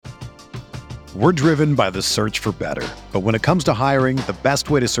We're driven by the search for better. But when it comes to hiring, the best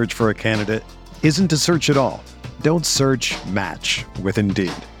way to search for a candidate isn't to search at all. Don't search, match with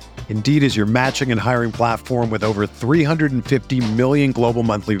Indeed. Indeed is your matching and hiring platform with over 350 million global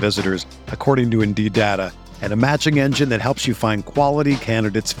monthly visitors, according to Indeed data, and a matching engine that helps you find quality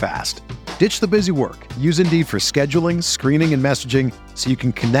candidates fast. Ditch the busy work. Use Indeed for scheduling, screening, and messaging so you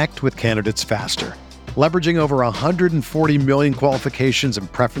can connect with candidates faster. Leveraging over 140 million qualifications and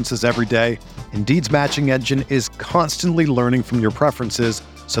preferences every day, Indeed's matching engine is constantly learning from your preferences,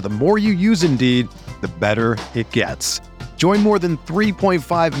 so the more you use Indeed, the better it gets. Join more than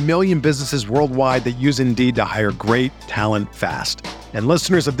 3.5 million businesses worldwide that use Indeed to hire great talent fast. And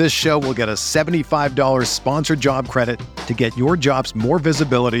listeners of this show will get a $75 sponsored job credit to get your jobs more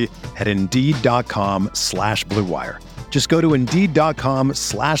visibility at Indeed.com/Blue Wire. Just go to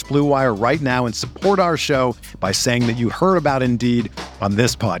Indeed.com/Blue Wire right now and support our show by saying that you heard about Indeed on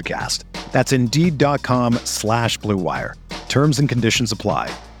this podcast. That's Indeed.com/Blue Wire. Terms and conditions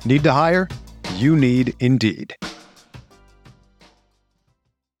apply. Need to hire? You need Indeed.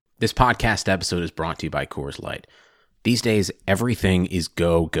 This podcast episode is brought to you by Coors Light. These days, everything is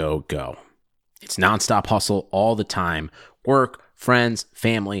go, go, go. It's nonstop hustle all the time. Work, friends,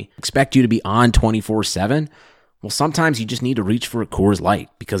 family, expect you to be on 24/7. Well, sometimes you just need to reach for a Coors Light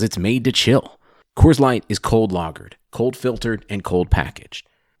because it's made to chill. Coors Light is cold lagered, cold filtered, and cold packaged.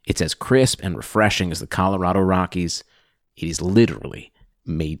 It's as crisp and refreshing as the Colorado Rockies. It is literally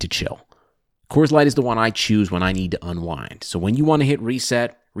made to chill. Coors Light is the one I choose when I need to unwind. So when you want to hit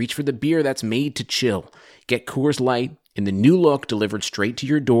reset, reach for the beer that's made to chill. Get Coors Light in the new look delivered straight to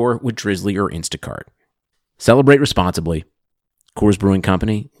your door with Drizzly or Instacart. Celebrate responsibly. Coors Brewing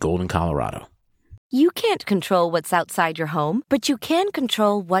Company, Golden, Colorado. You can't control what's outside your home, but you can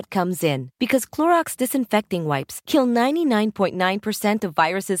control what comes in. Because Clorox disinfecting wipes kill 99.9% of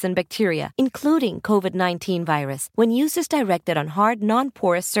viruses and bacteria, including COVID-19 virus, when used as directed on hard,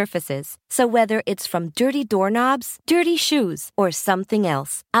 non-porous surfaces. So whether it's from dirty doorknobs, dirty shoes, or something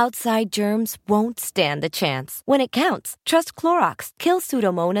else, outside germs won't stand a chance. When it counts, trust Clorox. Kill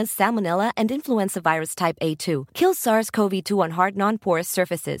Pseudomonas, Salmonella, and influenza virus type A2. Kill SARS-CoV-2 on hard, non-porous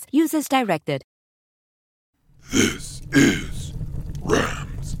surfaces. Use as directed. This is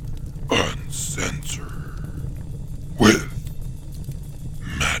Rams Uncensored with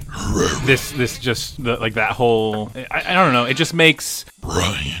Matt Herrera. This just like that whole I don't know. It just makes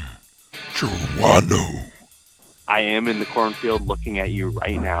Brian Joanno. I am in the cornfield looking at you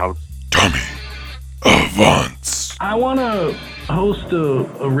right now. Tommy Avance. I want to host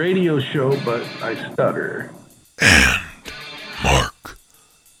a radio show, but I stutter. And Mark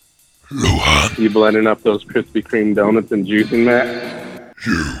Lujan. You blending up those Krispy Kreme donuts and juicing that?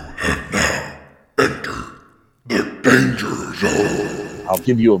 You have now entered the danger zone. I'll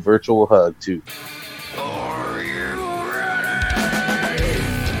give you a virtual hug, too. Are you ready?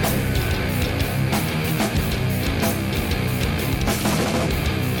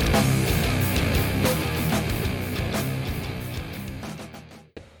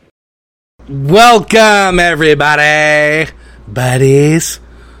 Welcome, everybody, buddies,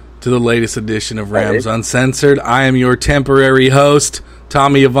 to the latest edition of Rams Uncensored. I am your temporary host,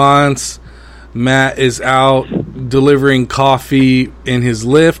 Tommy Avance. Matt is out delivering coffee in his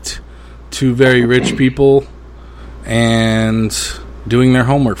Lyft to very rich people and doing their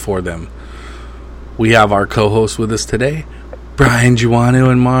homework for them. We have our co-hosts with us today, Brian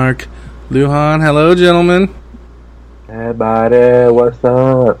Joanno and Mark Lujan. Hello, gentlemen. Hey, buddy. What's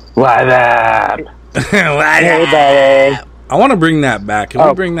up? What up? Hey, buddy. I want to bring that back. Can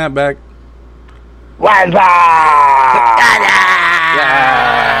we bring that back? What's up?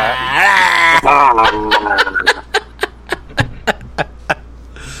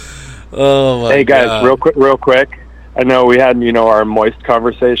 Oh my Hey guys, God. real quick. I know we had our moist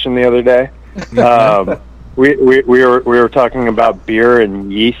conversation the other day. We were talking about beer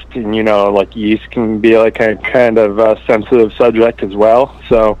and yeast, and like yeast can be like a kind of a sensitive subject as well.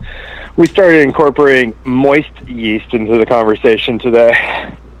 So we started incorporating moist yeast into the conversation today.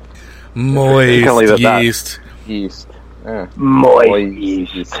 Moist yeast. Yeast. Yeah. Moist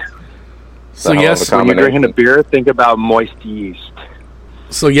yeast. So when you're drinking a beer, think about moist yeast.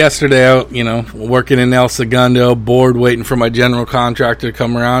 So yesterday, working in El Segundo, bored waiting for my general contractor to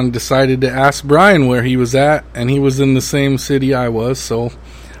come around, decided to ask Brian where he was at, and he was in the same city I was, so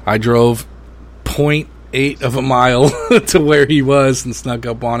I drove 0.8 of a mile to where he was and snuck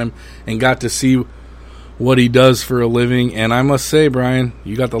up on him and got to see what he does for a living. And I must say, Brian,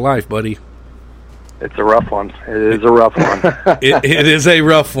 you got the life, buddy. It's a rough one. It is a rough one. It is a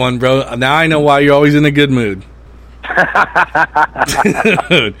rough one, bro. Now I know why you're always in a good mood.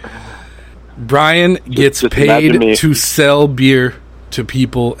 Dude, Brian gets imagine me. paid to sell beer to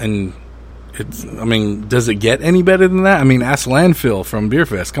people, and does it get any better than that? I mean, ask Landfill from Beer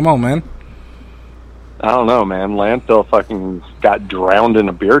Fest. Come on, man. I don't know, man. Landfill fucking got drowned in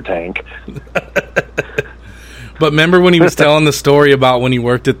a beer tank. But remember when he was telling the story about when he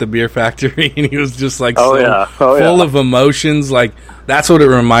worked at the beer factory and he was just like full of emotions? Like, that's what it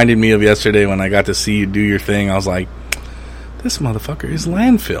reminded me of yesterday when I got to see you do your thing. I was like, this motherfucker is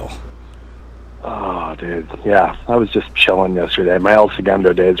Landfill. Oh, dude. Yeah, I was just chilling yesterday. My El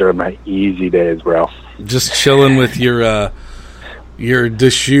Segundo days are my easy days, bro. Just chilling with your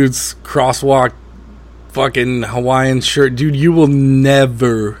Deschutes crosswalk fucking Hawaiian shirt. Dude, you will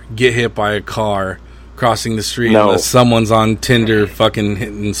never get hit by a car crossing the street unless someone's on Tinder fucking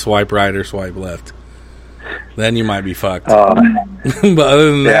hitting swipe right or swipe left. Then you might be fucked. But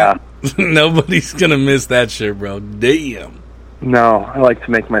other than that, nobody's gonna miss that shit, bro. Damn. No, I like to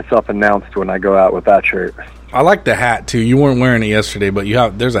make myself announced when I go out with that shirt. I like the hat too. You weren't wearing it yesterday, but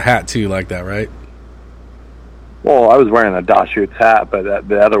there's a hat too like that, right? Well, I was wearing a Deschutes hat, but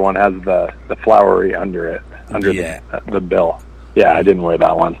the other one has the flowery under it, the bill. Yeah, I didn't wear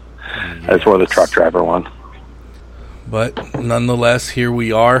that one. Yes. I just wore the truck driver one. But nonetheless, here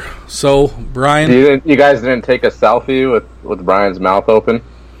we are. So, Brian, you guys didn't take a selfie with Brian's mouth open?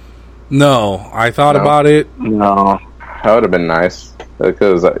 No, I thought about it. No, that would have been nice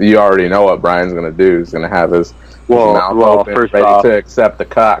because you already know what Brian's going to do. He's going to have his mouth open, ready to accept the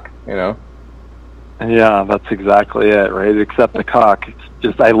cock. You know. Yeah, that's exactly it. Ready to accept the cock. It's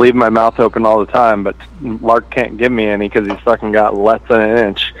just I leave my mouth open all the time, but Mark can't give me any because he's fucking got less than an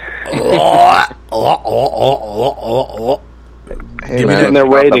inch. Hey, man, they're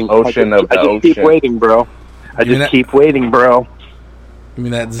waiting. I just keep waiting, bro. I just keep waiting, bro. Give me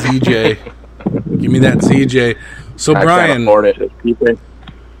that ZJ. Give me that ZJ. So, Brian,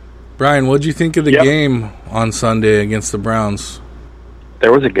 what'd you think of the game on Sunday against the Browns?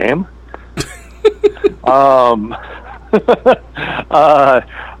 There was a game?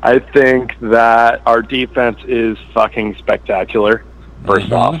 I think that our defense is fucking spectacular,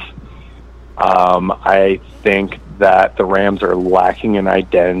 first off. I think that the Rams are lacking an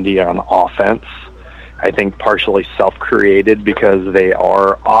identity on offense. I think partially self-created because they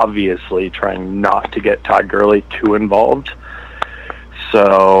are obviously trying not to get Todd Gurley too involved.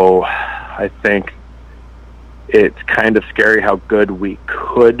 So I think it's kind of scary how good we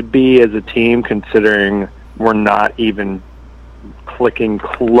could be as a team considering we're not even clicking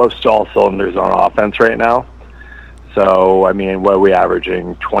close to all cylinders on offense right now. So, I mean, what are we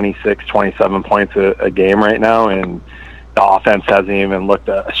averaging? 26, 27 points a game right now, and the offense hasn't even looked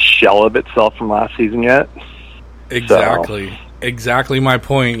a shell of itself from last season yet. Exactly. So. Exactly my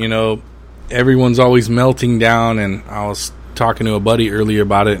point. You know, everyone's always melting down, and I was talking to a buddy earlier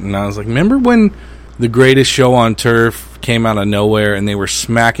about it, and I was like, remember when the Greatest Show on Turf came out of nowhere and they were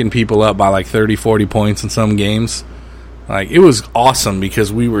smacking people up by like 30, 40 points in some games? Like, it was awesome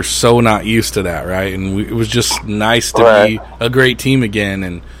because we were so not used to that, right? And it was just nice to be a great team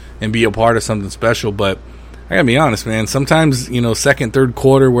again and be a part of something special. But I gotta be honest, man, sometimes, you know, second, third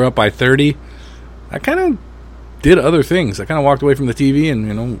quarter, we're up by 30. I kind of did other things. I kind of walked away from the TV and,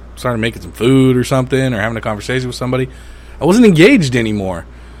 you know, started making some food or something or having a conversation with somebody. I wasn't engaged anymore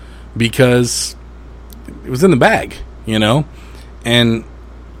because it was in the bag, you know? And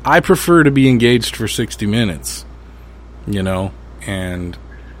I prefer to be engaged for 60 minutes, you know? And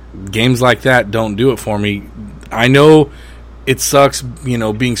games like that don't do it for me. I know it sucks, you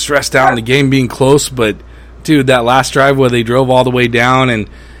know, being stressed out and the game being close, but, dude, that last drive where they drove all the way down and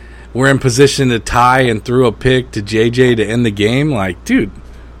we're in position to tie and threw a pick to JJ to end the game, like, dude,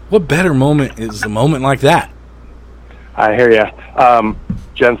 what better moment is a moment like that? I hear ya.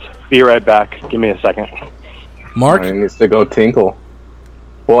 Gents, be right back. Give me a second. Mark? He needs to go tinkle.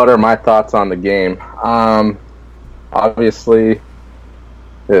 What are my thoughts on the game? Obviously,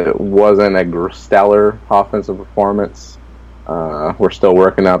 it wasn't a stellar offensive performance. We're still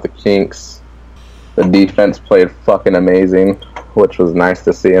working out the kinks. The defense played fucking amazing, which was nice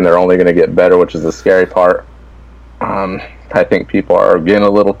to see, and they're only going to get better, which is the scary part. I think people are getting a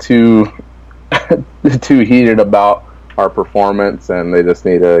little too heated about our performance, and they just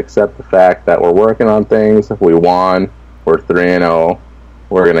need to accept the fact that we're working on things. If we won, we're 3-0.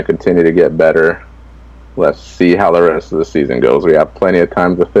 We're going to continue to get better. Let's see how the rest of the season goes. We have plenty of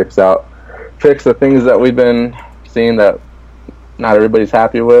time to fix the things that we've been seeing that not everybody's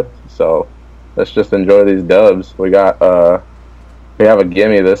happy with. So let's just enjoy these dubs. We have a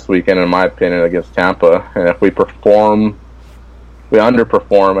gimme this weekend, in my opinion, against Tampa. And if we underperform,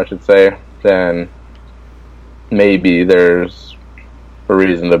 I should say, then maybe there's a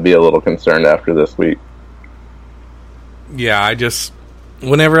reason to be a little concerned after this week. Yeah,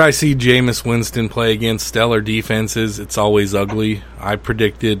 whenever I see Jameis Winston play against stellar defenses, it's always ugly. I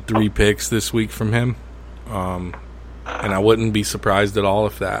predicted 3 picks this week from him, and I wouldn't be surprised at all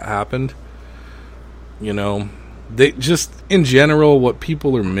if that happened. You know, they just, in general, what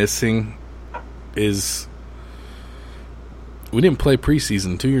people are missing is we didn't play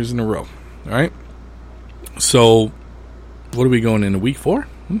preseason 2 years in a row, all right? So, what are we going into week 4?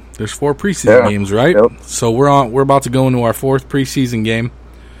 There's 4 preseason games, right? Yep. So we're about to go into our 4th preseason game,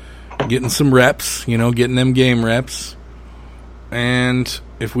 getting some reps, getting them game reps. And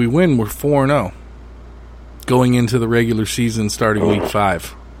if we win, we're 4-0 going into the regular season starting week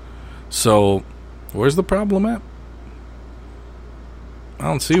 5. So where's the problem at? I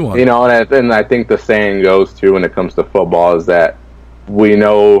don't see one. And I think the saying goes too when it comes to football is that we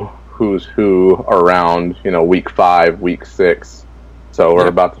know who's who around, week 5, week 6. So we're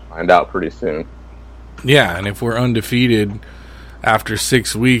about to find out pretty soon. Yeah, and if we're undefeated after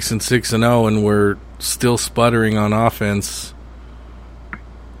 6 weeks and 6-0 and we're still sputtering on offense,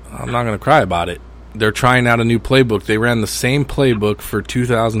 I'm not going to cry about it. They're trying out a new playbook. They ran the same playbook for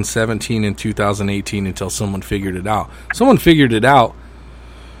 2017 and 2018 until someone figured it out. Someone figured it out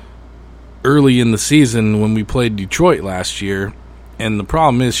early in the season when we played Detroit last year, and the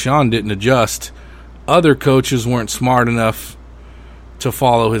problem is Sean didn't adjust. Other coaches weren't smart enough to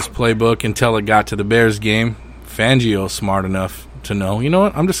follow his playbook until it got to the Bears game. Fangio's smart enough to know, you know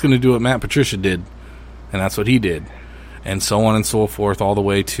what, I'm just going to do what Matt Patricia did. And that's what he did. And so on and so forth, all the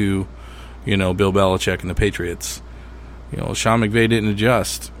way to, Bill Belichick and the Patriots. Sean McVay didn't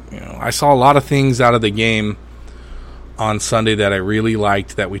adjust. I saw a lot of things out of the game on Sunday that I really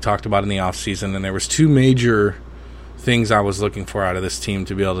liked that we talked about in the offseason, and there was 2 major things I was looking for out of this team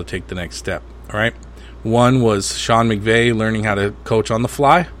to be able to take the next step. All right? One was Sean McVay learning how to coach on the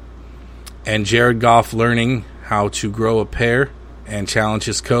fly, and Jared Goff learning how to grow a pair and challenge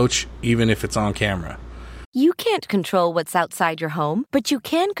his coach, even if it's on camera. You can't control what's outside your home, but you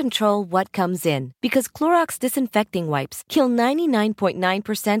can control what comes in. Because Clorox disinfecting wipes kill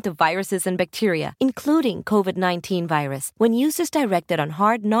 99.9% of viruses and bacteria, including COVID-19 virus, when used as directed on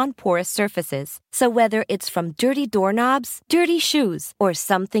hard, non-porous surfaces. So whether it's from dirty doorknobs, dirty shoes, or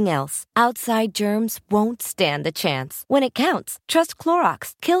something else, outside germs won't stand a chance. When it counts, trust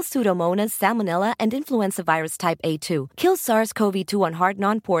Clorox. Kill Pseudomonas, Salmonella, and influenza virus type A2. Kill SARS-CoV-2 on hard,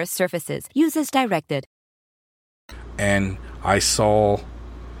 non-porous surfaces. Use as directed. And I saw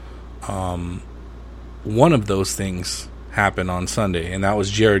one of those things happen on Sunday, and that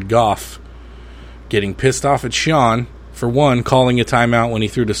was Jared Goff getting pissed off at Sean for, one, calling a timeout when he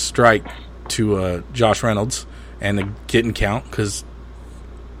threw the strike to Josh Reynolds, and it didn't count because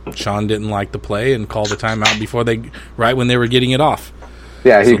Sean didn't like the play and called the timeout right when they were getting it off.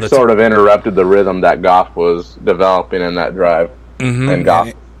 Yeah, he sort of interrupted the rhythm that Goff was developing in that drive, and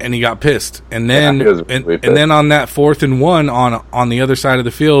Goff. And he got pissed, and then and then on that 4th and 1 on the other side of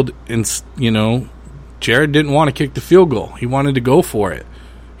the field, Jared didn't want to kick the field goal. He wanted to go for it.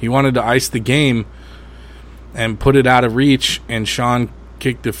 He wanted to ice the game and put it out of reach. And Sean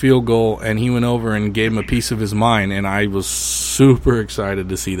kicked the field goal, and he went over and gave him a piece of his mind. And I was super excited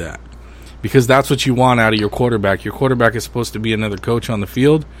to see that, because that's what you want out of your quarterback. Your quarterback is supposed to be another coach on the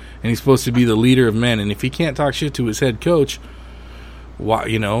field, and he's supposed to be the leader of men. And if he can't talk shit to his head coach, why,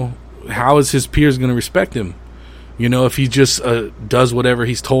 how is his peers going to respect him? If he just does whatever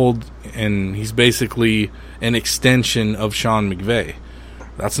he's told and he's basically an extension of Sean McVay.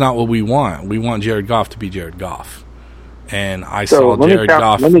 That's not what we want. We want Jared Goff to be Jared Goff. And I saw Jared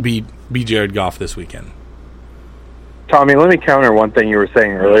Goff be Jared Goff this weekend. Tommy, let me counter one thing you were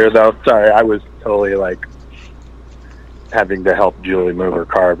saying earlier, though. Sorry, I was totally, having to help Julie move her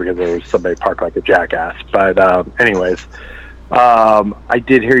car because there was somebody parked like a jackass. But anyways... I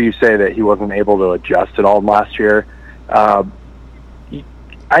did hear you say that he wasn't able to adjust at all last year. I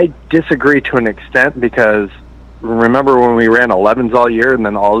disagree to an extent, because remember when we ran 11s all year and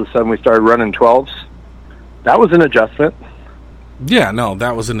then all of a sudden we started running 12s? That was an adjustment. Yeah, no,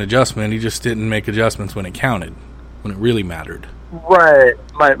 that was an adjustment. He just didn't make adjustments when it counted, when it really mattered. Right.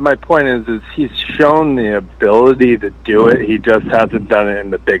 My point is he's shown the ability to do it. He just hasn't done it in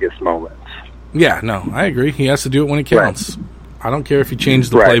the biggest moments. Yeah, no, I agree. He has to do it when it counts. Right. I don't care if he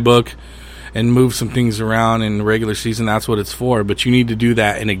changed the playbook and moved some things around in the regular season. That's what it's for. But you need to do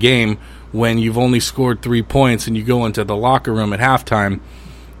that in a game when you've only scored 3 points and you go into the locker room at halftime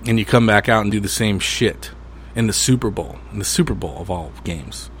and you come back out and do the same shit in the Super Bowl. In the Super Bowl of all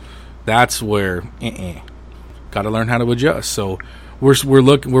games. That's where got to learn how to adjust. So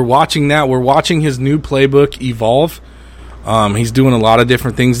we're watching that. We're watching his new playbook evolve. He's doing a lot of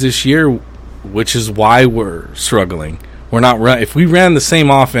different things this year, which is why we're struggling. We're not if we ran the same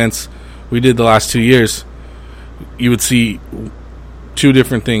offense we did the last 2 years, you would see two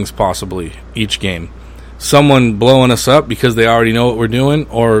different things possibly each game. Someone blowing us up because they already know what we're doing,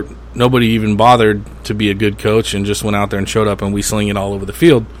 or nobody even bothered to be a good coach and just went out there and showed up and we sling it all over the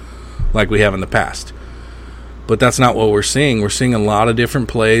field like we have in the past. But that's not what we're seeing. We're seeing a lot of different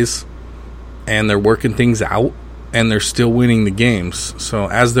plays, and they're working things out, and they're still winning the games. So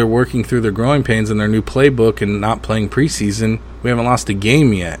as they're working through their growing pains in their new playbook and not playing preseason, we haven't lost a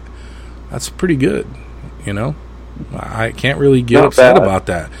game yet. That's pretty good, you know? I can't really get upset about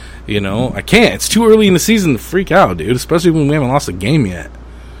that. You know, I can't. It's too early in the season to freak out, dude, especially when we haven't lost a game yet.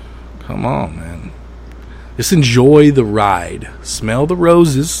 Come on, man. Just enjoy the ride. Smell the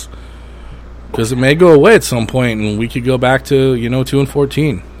roses, because it may go away at some point, and we could go back to,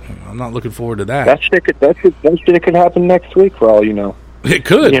 2-14. I'm not looking forward to that. That shit could happen next week for all you know. It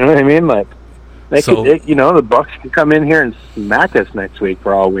could. You know what I mean? Like, the Bucks could come in here and smack us next week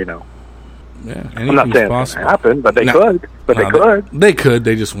for all we know. Yeah, I'm not saying it's going to happen, but they could. They could.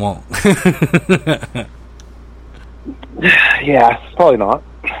 They just won't. Yeah, probably not.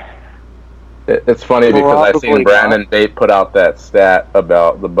 It's funny because I seen Brandon Bate put out that stat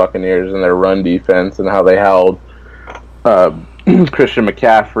about the Buccaneers and their run defense and how they held Christian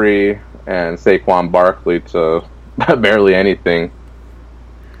McCaffrey and Saquon Barkley to barely anything.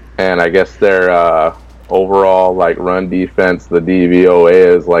 And I guess their overall run defense, the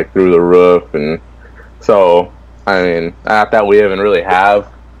DVOA is through the roof. And so, I mean, not that we haven't really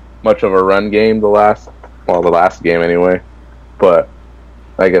have much of a run game the last game anyway, but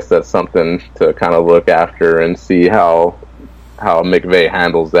I guess that's something to kind of look after and see how McVay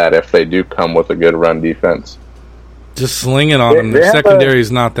handles that if they do come with a good run defense. Just sling it on them. Their secondary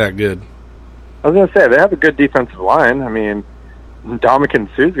is not that good. I was going to say, they have a good defensive line. I mean,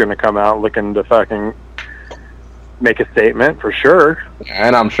 Ndamukong Suh's going to come out looking to fucking make a statement for sure.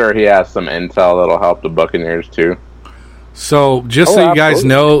 And I'm sure he has some intel that'll help the Buccaneers too. So, just so you guys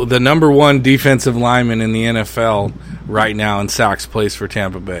know, the number one defensive lineman in the NFL right now in sacks plays for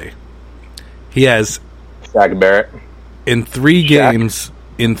Tampa Bay. He has Shaq Barrett. In 3 games,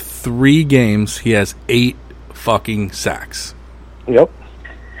 he has 8 fucking sacks. Yep.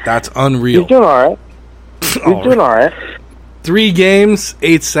 That's unreal. He's doing all right. 3 games,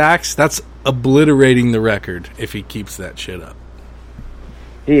 8 sacks. That's obliterating the record if he keeps that shit up.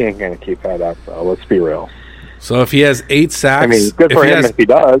 He ain't going to keep that up, though. Let's be real. So if he has 8 sacks... I mean, good for him if he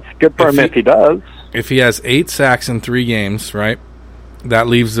does. If he has 8 sacks in 3 games, right, that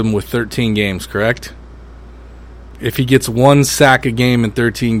leaves him with 13 games, correct? If he gets 1 sack a game in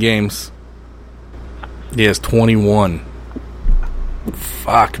 13 games, he has 21.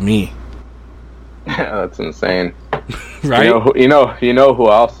 Fuck me. That's insane. Right? You know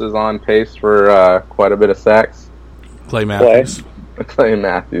who else is on pace for quite a bit of sacks? Clay Matthews. Clay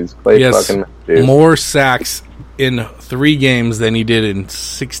Matthews. Fucking Matthews. More sacks in 3 games than he did in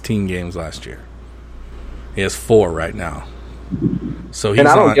 16 games last year. He has 4 right now. So I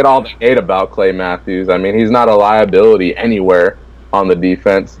don't get all the hate about Clay Matthews. I mean, he's not a liability anywhere on the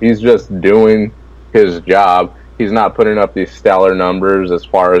defense. He's just doing his job. He's not putting up these stellar numbers as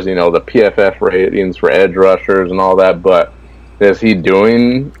far as, the PFF ratings for edge rushers and all that, but is he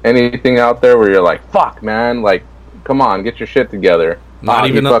doing anything out there where you're like, fuck, man, come on, get your shit together? Not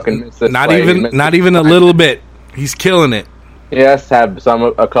even a little bit. He's killing it. Yes, have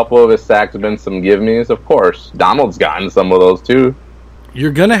a couple of his sacks been some give-me's? Of course. Donald's gotten some of those, too.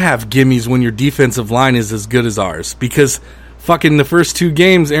 You're going to have gimmies when your defensive line is as good as ours, because fucking the first 2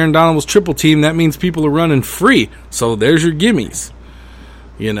 games, Aaron Donald was triple team. That means people are running free. So there's your gimmies.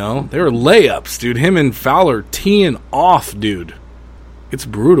 They were layups, dude. Him and Fowler teeing off, dude. It's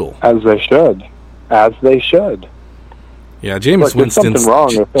brutal. As they should. Yeah, Jameis Winston's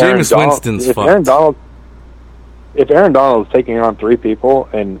fucked. If Aaron Donald is taking on 3 people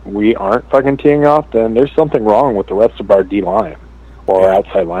and we aren't fucking teeing off, then there's something wrong with the rest of our D-line or our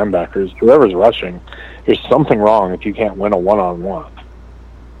outside linebackers. Whoever's rushing, there's something wrong if you can't win a one-on-one.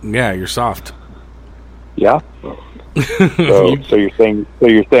 Yeah, you're soft. Yeah. So you're saying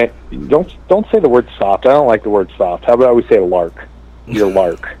don't say the word soft. I don't like the word soft. How about we say lark? You're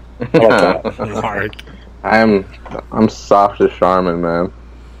lark. I like that. Lark. I'm soft as Charmin, man.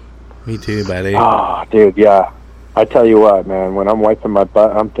 Me too, buddy. Ah, dude, yeah. I tell you what, man, when I'm wiping my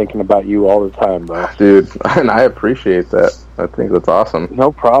butt, I'm thinking about you all the time, bro. Dude, and I appreciate that. I think that's awesome.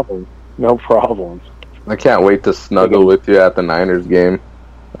 No problem. I can't wait to snuggle with you at the Niners game.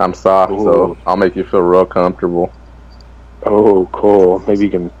 I'm soft, so I'll make you feel real comfortable. Oh, cool. Maybe you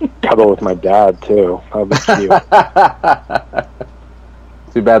can cuddle with my dad, too. That'd be cute.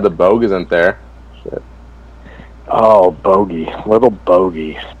 Too bad the Bogue isn't there. Shit. Oh, Bogey. Little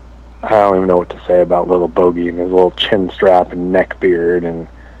Bogey. I don't even know what to say about little Bogey and his little chin strap and neck beard and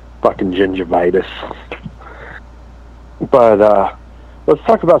fucking gingivitis. But, let's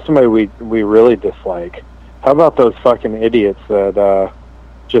talk about somebody we really dislike. How about those fucking idiots that,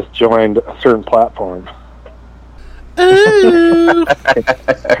 just joined a certain platform?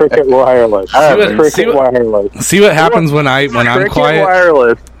 Cricket Wireless. Wireless. See what happens when I'm quiet?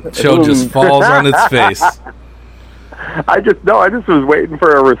 Wireless. Show just falls on its face. I just was waiting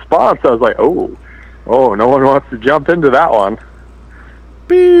for a response. I was like, oh, no one wants to jump into that one.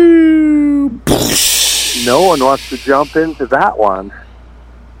 No one wants to jump into that one.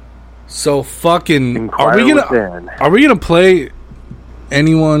 So fucking, are we gonna play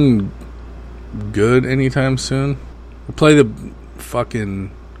anyone good anytime soon? We'll play the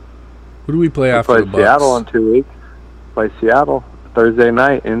fucking. Who do we play after the Bucks? Play Seattle in 2 weeks. Play Seattle Thursday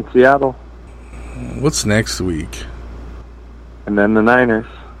night in Seattle. What's next week? And then the Niners.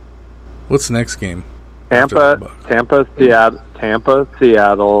 What's next game? Tampa,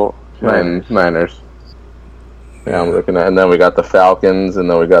 Seattle, Niners. Yeah, I'm looking at, and then we got the Falcons, and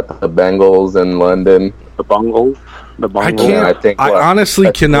then we got the Bengals in London. The Bungles. I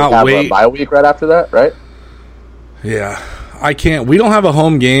honestly cannot wait. A bye week right after that, right? Yeah, I can't. We don't have a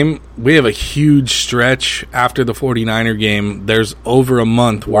home game. We have a huge stretch after the 49er game. There's over a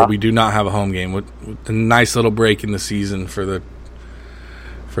month where we do not have a home game with a nice little break in the season for the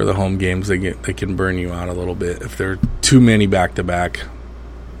home games. They can burn you out a little bit if there are too many back to back.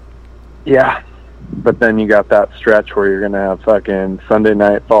 Yeah, but then you got that stretch where you're going to have fucking Sunday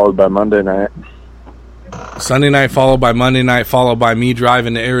night followed by Monday night. Sunday night followed by Monday night followed by me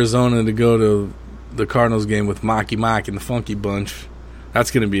driving to Arizona to go to the Cardinals game with Maki Mike and the Funky Bunch.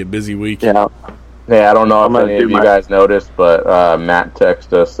 That's going to be a busy week. Yeah, I don't know if any of you guys noticed, but Matt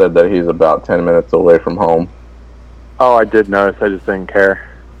texted us, said that he's about 10 minutes away from home. Oh, I did notice. I just didn't care.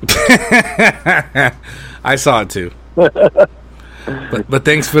 I saw it too. But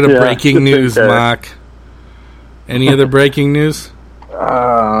thanks for the breaking news, Mark. Any other breaking news?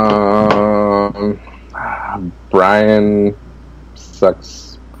 Brian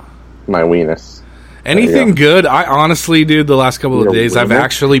sucks my weenus. Anything good? I honestly, dude, the last couple of days, I've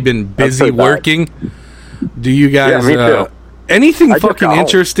actually been busy working. Do you guys... anything fucking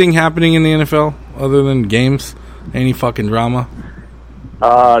interesting happening in the NFL other than games? Any fucking drama?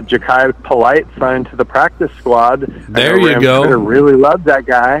 Ja'Kai Polite signed to the practice squad. There you go. Twitter really loved that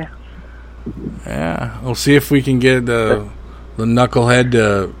guy. Yeah, we'll see if we can get the knucklehead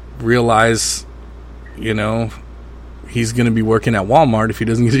to realize, he's going to be working at Walmart if he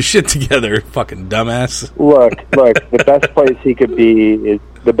doesn't get his shit together. Fucking dumbass. Look. The best place he could be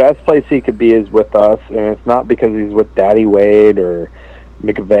is with us, and it's not because he's with Daddy Wade or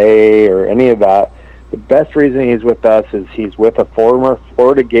McVay or any of that. The best reason he's with us is he's with a former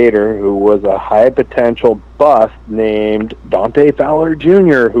Florida Gator who was a high-potential bust named Dante Fowler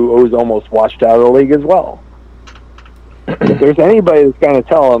Jr., who was almost washed out of the league as well. If there's anybody that's going to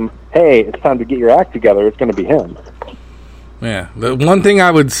tell him, hey, it's time to get your act together, it's going to be him. Yeah. The one thing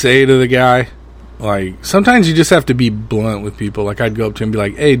I would say to the guy, sometimes you just have to be blunt with people. I'd go up to him and be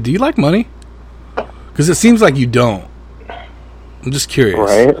like, hey, do you like money? Because it seems like you don't. I'm just curious.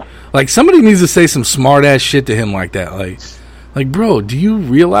 Right? Somebody needs to say some smart-ass shit to him like that. Bro, do you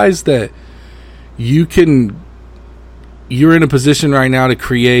realize that you're in a position right now to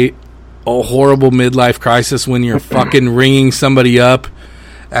create a horrible midlife crisis when you're fucking ringing somebody up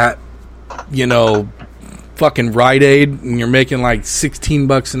at, fucking Rite Aid and you're making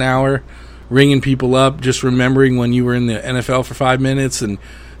 $16 an hour ringing people up, just remembering when you were in the NFL for 5 minutes and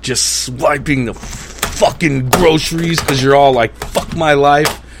just swiping the fucking groceries because you're all fuck my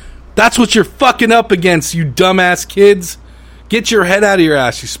life. That's what you're fucking up against, you dumbass kids. Get your head out of your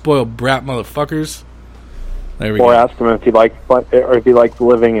ass, you spoiled brat motherfuckers. There we go. Or ask him if he likes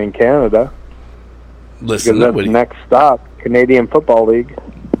living in Canada. Listen, because that's the next stop, Canadian Football League.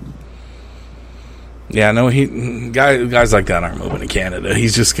 Yeah, no, guys like that aren't moving to Canada.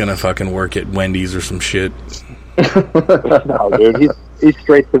 He's just gonna fucking work at Wendy's or some shit. No, dude, he's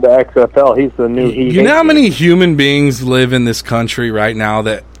straight to the XFL. He's the new. You know how many human beings live in this country right now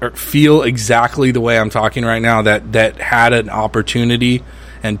that feel exactly the way I'm talking right now? That had an opportunity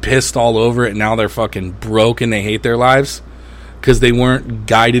and pissed all over it, and now they're fucking broke and they hate their lives because they weren't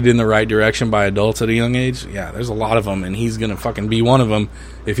guided in the right direction by adults at a young age. Yeah, there's a lot of them, and he's gonna fucking be one of them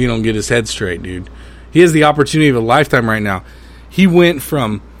if he don't get his head straight, dude. He has the opportunity of a lifetime right now. He went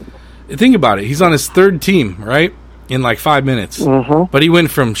from... Think about it. He's on his third team, right? in like 5 minutes. Mm-hmm. But he went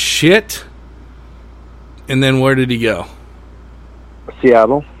from shit, and then where did he go?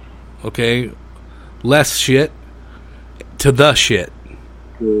 Seattle. Okay, less shit to the shit.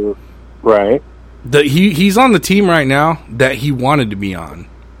 Right. He's on the team right now that he wanted to be on.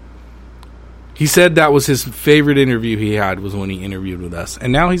 He said that was his favorite interview he had was when he interviewed with us.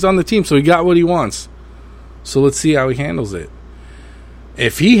 And now he's on the team, so he got what he wants. So let's see how he handles it.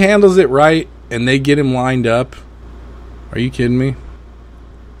 If he handles it right and they get him lined up, are you kidding me?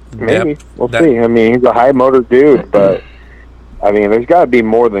 Maybe. We'll see. I mean, he's a high-motor dude, but, I mean, there's got to be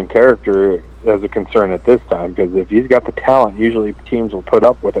more than character as a concern at this time, because if he's got the talent, usually teams will put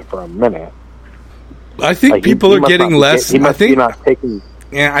up with it for a minute. I think people are getting less. He must be not taking...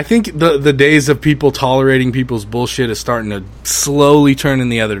 Yeah, I think the days of people tolerating people's bullshit is starting to slowly turn in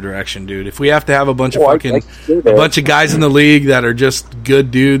the other direction, dude. If we have to have a bunch of a bunch of guys in the league that are just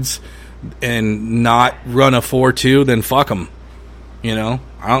good dudes and not run a 4-2, then fuck them. You know,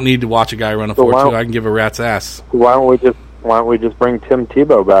 I don't need to watch a guy run a 4-2. I can give a rat's ass. Why don't we just bring Tim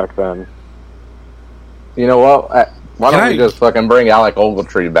Tebow back then? You know what? Why don't we just fucking bring Alec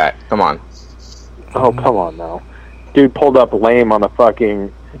Ogletree back? Come on. Oh, come on now. Dude pulled up lame on a fucking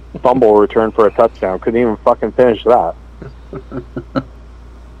fumble return for a touchdown. Couldn't even fucking finish that.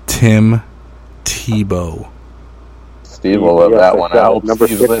 Tim Tebow. Steve will let that one out.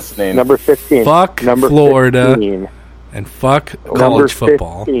 Steve's listening. Number 15. Fuck number Florida. 15. And fuck college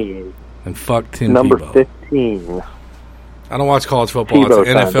football. And fuck Tim number Tebow. 15. I don't watch college football. Tebow It's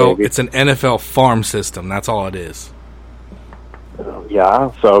an NFL. time, It's an NFL farm system. That's all it is.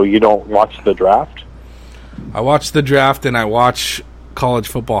 Yeah. So you don't watch the draft? I watch the draft and I watch college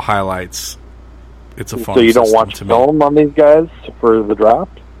football highlights. It's a farm system. So you don't watch film on these guys for the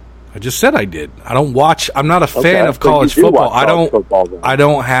draft? I just said I did. I don't watch. I'm not a fan of college football. I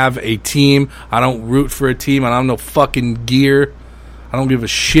don't have a team. I don't root for a team. I don't have no fucking gear. I don't give a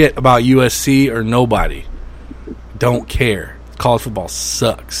shit about USC or nobody. Don't care. College football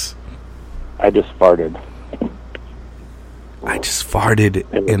sucks. I just farted.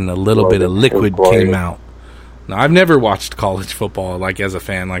 And a little bit of liquid came out. No, I've never watched college football like as a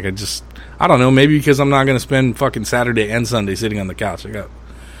fan. Like I don't know. Maybe because I'm not going to spend fucking Saturday and Sunday sitting on the couch. I got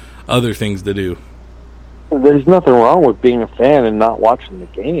other things to do. There's nothing wrong with being a fan and not watching the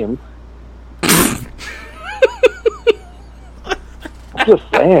game. I'm just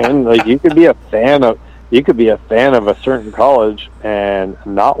saying, like you could be a fan of a certain college and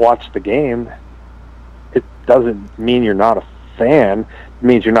not watch the game. It doesn't mean you're not a fan. It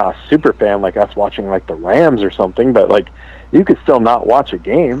means you're not a super fan like us watching like the Rams or something, but like you could still not watch a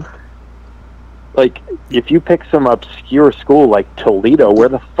game. Like if you pick some obscure school like Toledo, where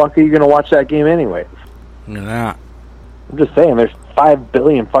the fuck are you going to watch that game anyways? Yeah. I'm just saying there's 5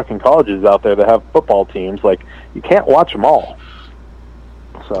 billion fucking colleges out there that have football teams. Like you can't watch them all.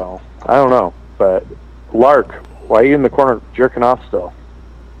 So, I don't know, but Lark, why are you in the corner jerking off still?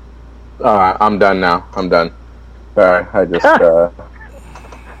 I'm done now. I'm done. Sorry, I just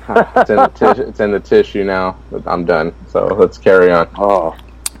it's in the tissue now. I'm done. So let's carry on. Oh,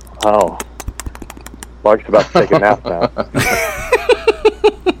 Lark's about to take a nap now.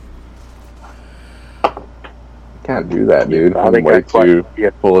 Can't do that, dude. I'm way too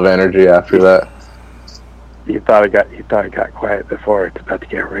full of energy after that. You thought it got quiet before. It's about to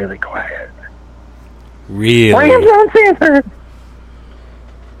get really quiet. Really?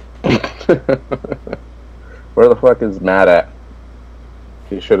 Where the fuck is Matt at?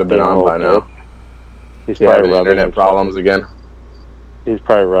 He should have been on by now. He's probably rubbing internet problems again. He's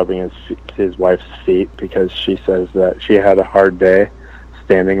probably rubbing his wife's feet because she says that she had a hard day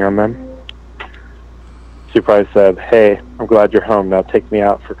standing on them. She probably said, "Hey, I'm glad you're home. Now take me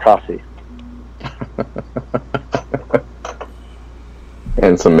out for coffee."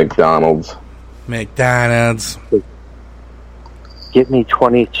 And some McDonald's. Get me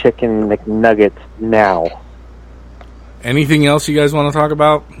 20 chicken McNuggets now. Anything else you guys want to talk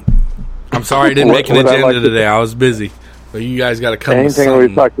about? I'm sorry I didn't make an agenda today. I was busy. But you guys got to come with something.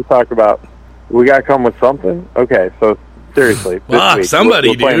 Anything we talk about. We got to come with something? Okay, so seriously. This week, somebody,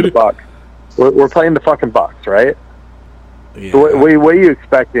 we're playing dude. The Bucs. We're playing the fucking Bucs, right? Yeah. So what are you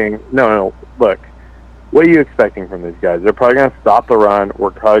expecting? No, look. What are you expecting from these guys? They're probably going to stop the run.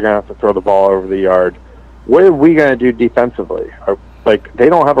 We're probably going to have to throw the ball over the yard. What are we going to do defensively? Like, they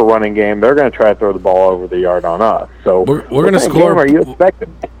don't have a running game. They're going to try to throw the ball over the yard on us. So we're going to score. What are you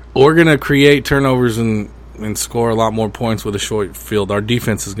expecting? We're going to create turnovers and score a lot more points with a short field. Our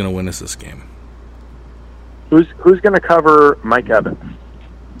defense is going to win us this game. Who's going to cover Mike Evans?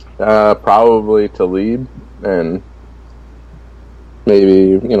 Probably Talib, and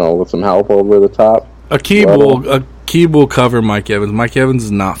maybe with some help over the top. Aqib Aqib will cover Mike Evans. Mike Evans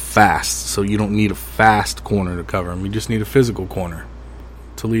is not fast, so you don't need a fast corner to cover him. You just need a physical corner.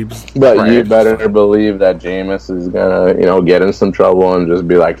 But you better believe that Jameis is gonna, get in some trouble and just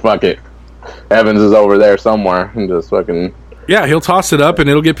be like, "Fuck it, Evans is over there somewhere," and just fucking. Yeah, he'll toss it up and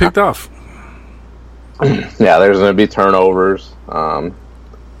it'll get picked off. Yeah, there's gonna be turnovers.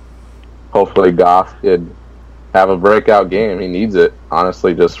 Hopefully, Goff could have a breakout game. He needs it,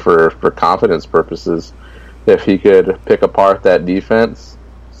 honestly, just for confidence purposes. If he could pick apart that defense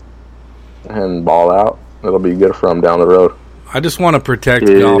and ball out, it'll be good for him down the road. I just want to protect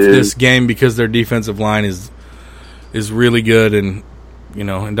Goff this game because their defensive line is really good, and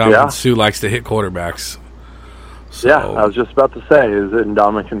Ndamukong Suh likes to hit quarterbacks. So, yeah, I was just about to say, is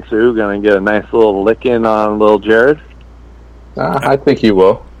Ndamukong Suh going to get a nice little lick in on little Jared? I think he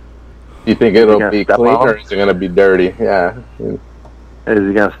will. Do you think it'll be clean or is it going to be dirty? Yeah. Is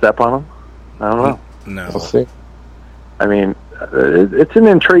he going to step on him? I don't know. No. We'll see. I mean, it's an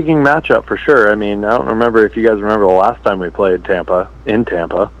intriguing matchup for sure. I mean, I don't remember if you guys remember the last time we played in Tampa.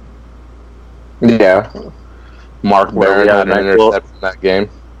 Yeah. Mark Barron had an interception in that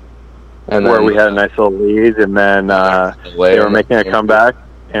game. And where we had a nice little lead, and then they were making a comeback.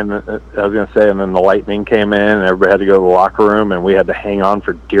 And I was going to say, and then the Lightning came in, and everybody had to go to the locker room, and we had to hang on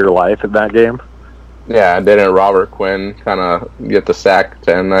for dear life in that game. Yeah, didn't Robert Quinn kind of get the sack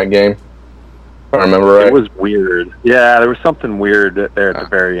to end that game? If I remember right. It was weird. Yeah, there was something weird there at the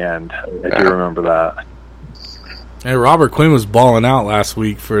very end. I do remember that. Hey, Robert Quinn was balling out last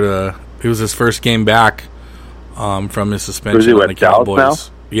week it was his first game back from his suspension on the Cowboys. Now?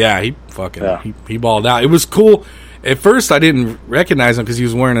 Yeah, he balled out. It was cool. At first, I didn't recognize him because he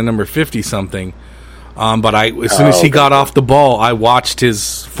was wearing a number 50-something. But as soon as he got off the ball, I watched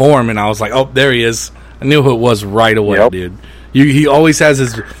his form, and I was like, oh, there he is. I knew who it was right away, dude. He always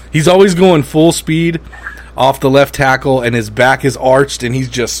has he's always going full speed off the left tackle, and his back is arched, and he's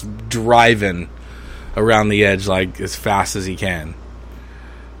just driving around the edge like as fast as he can.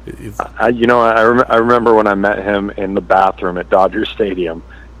 I remember when I met him in the bathroom at Dodger Stadium.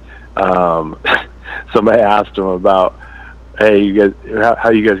 Somebody asked him about, hey, you guys, how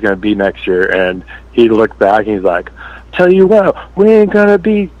you guys going to be next year? And he looked back and he's like, tell you what, we ain't going to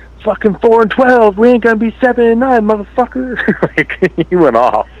be fucking 4-12. We ain't going to be 7-9, motherfucker. Like, he went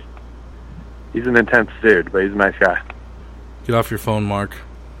off. He's an intense dude, but he's a nice guy. Get off your phone, Mark.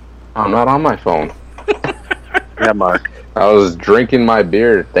 I'm not on my phone. Yeah, Mark. I was drinking my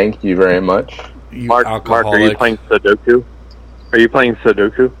beer. Thank you very much. Mark, are you playing Sudoku?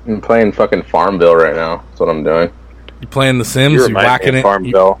 I'm playing fucking Farmville right now. That's what I'm doing. You playing The Sims? You whacking it?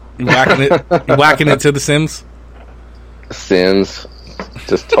 Farmville. You whacking it? You whacking it to The Sims? Sims.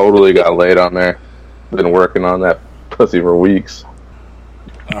 Just totally got laid on there. Been working on that pussy for weeks.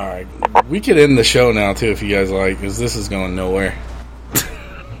 All right. We could end the show now, too, if you guys like, because this is going nowhere.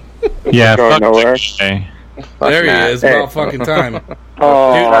 Yeah, going nowhere. There he is. About fucking time.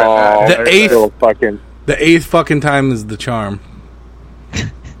 Oh, dude, the eighth fucking time is the charm.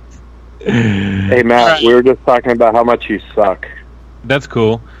 Hey, Matt, we were just talking about how much you suck. That's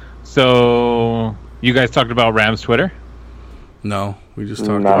cool. So, you guys talked about Rams Twitter? No, we just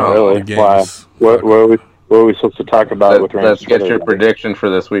talked Not about really. the games. What are we supposed to talk about with Rams Let's get Twitter? your prediction for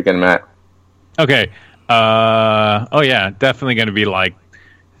this weekend, Matt. Okay. Definitely going to be like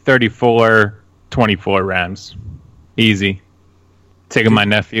 34-24 Rams. Easy. Taking my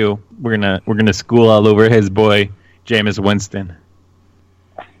nephew. We're gonna school all over his boy, Jameis Winston.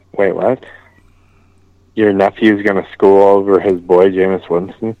 Wait, what? Your nephew's going to school over his boy, Jameis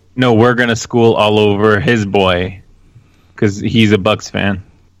Winston? No, we're going to school all over his boy because he's a Bucs fan.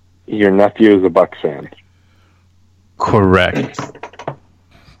 Your nephew is a Bucs fan. Correct.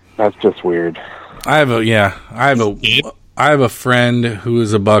 That's just weird. I have a friend who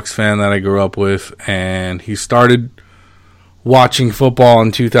is a Bucs fan that I grew up with, and he started watching football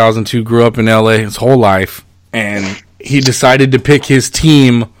in 2002, grew up in LA his whole life, and he decided to pick his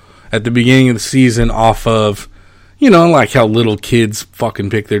team at the beginning of the season off of, like how little kids fucking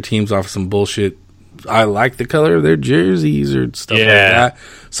pick their teams off of some bullshit. I like the color of their jerseys or stuff like that.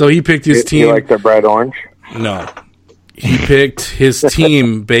 So he picked his team. You like the bright orange? No. He picked his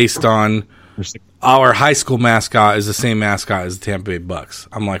team based on our high school mascot is the same mascot as the Tampa Bay Bucs.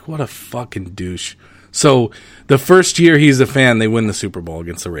 I'm like, what a fucking douche. So the first year he's a fan, they win the Super Bowl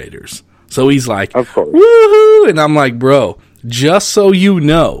against the Raiders. So he's like, of course. Woohoo! And I'm like, bro, just so you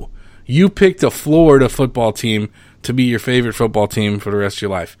know, you picked a Florida football team to be your favorite football team for the rest of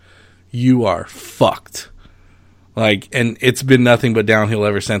your life. You are fucked. And it's been nothing but downhill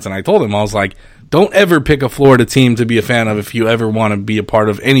ever since. And I told him, I was like, don't ever pick a Florida team to be a fan of if you ever want to be a part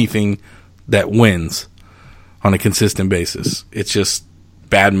of anything that wins. on a consistent basis. It's just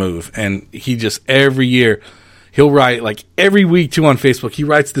bad move. And he just, every year, he'll write, like every week too on Facebook, he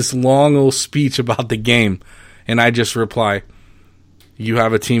writes this long old speech about the game. And I just reply, you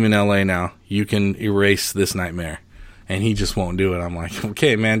have a team in LA now. You can erase this nightmare. And he just won't do it. I'm like,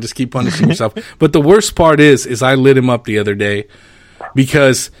 okay, man, just keep punishing yourself. But the worst part is I lit him up the other day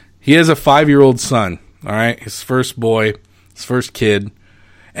because he has a 5-year-old son, all right? His first boy, his first kid.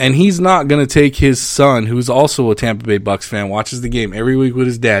 And he's not going to take his son, who's also a Tampa Bay Bucks fan, watches the game every week with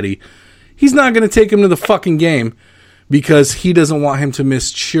his daddy. He's not going to take him to the fucking game because he doesn't want him to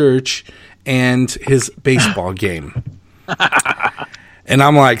miss church and his baseball game. And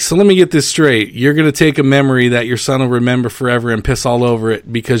I'm like, so let me get this straight. You're going to take a memory that your son will remember forever and piss all over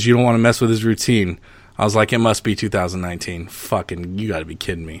it because you don't want to mess with his routine. I was like, it must be 2019. Fucking, you got to be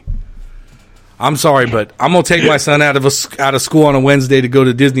kidding me. I'm sorry, but I'm going to take my son out of school on a Wednesday to go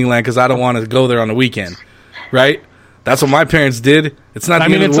to Disneyland because I don't want to go there on the weekend. Right? That's what my parents did. It's not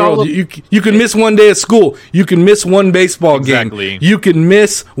the end of the world. You can miss one day at school. You can miss one baseball game. You can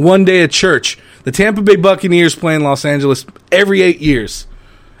miss one day at church. The Tampa Bay Buccaneers play in Los Angeles every 8 years,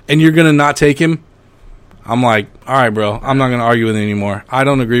 and you're going to not take him? I'm like, all right, bro. I'm not going to argue with it anymore. I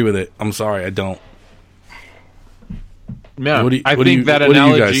don't agree with it. I'm sorry. I don't. Yeah, what do you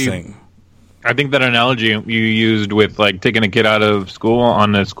guys think? I think that analogy you used with like taking a kid out of school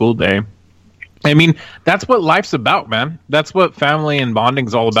on a school day, I mean, that's what life's about, man. That's what family and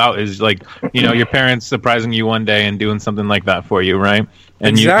bonding's all about is like, you know, your parents surprising you one day and doing something like that for you, right?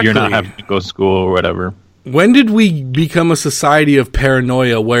 And exactly. You're not having to go to school or whatever. When did we become a society of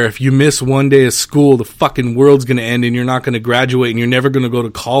paranoia where if you miss one day of school, the fucking world's going to end and you're not going to graduate and you're never going to go to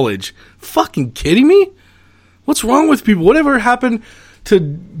college? Fucking kidding me? What's wrong with people? Whatever happened to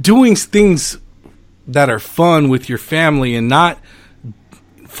doing things that are fun with your family and not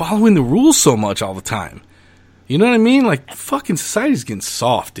following the rules so much all the time? You know what I mean? Like, fucking society's getting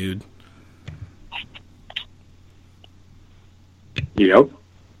soft, dude. Yep.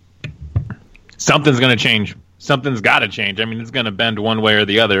 Something's going to change. Something's got to change. I mean, it's going to bend one way or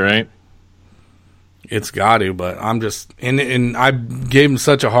the other, right? It's got to, but I'm just... And I gave him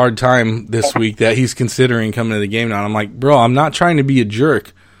such a hard time this week that he's considering coming to the game now. And I'm like, bro, I'm not trying to be a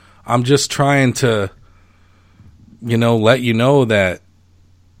jerk. I'm just trying to, you know, let you know that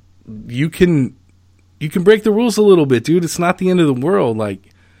you can break the rules a little bit, dude. It's not the end of the world. Like,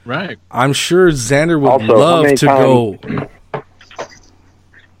 right. I'm sure Xander would also, love to go...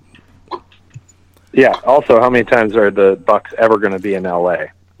 Yeah. Also, how many times are the Bucks ever going to be in LA?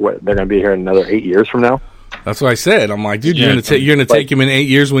 What, they're going to be here another 8 years from now? That's what I said. I'm like, dude, you're going to take him in 8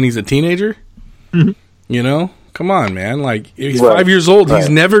 years when he's a teenager? You know? Come on, man. Like, he's 5 years old. Right. He's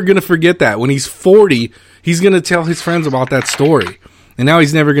never going to forget that. When he's 40, he's going to tell his friends about that story. And now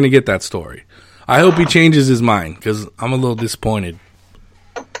he's never going to get that story. I hope he changes his mind because I'm a little disappointed.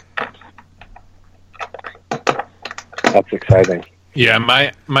 That's exciting. Yeah,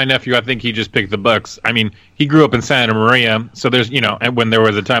 my nephew, I think he just picked the Bucks. I mean, he grew up in Santa Maria, so there's, you know, when there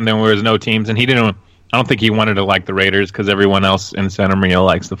was a time then where there was no teams, and I don't think he wanted to like the Raiders because everyone else in Santa Maria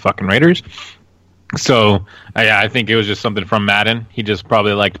likes the fucking Raiders. So, yeah, I think it was just something from Madden. He just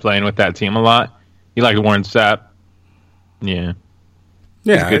probably liked playing with that team a lot. He liked Warren Sapp. Yeah.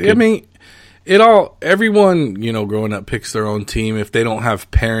 Yeah, I mean, everyone, you know, growing up picks their own team if they don't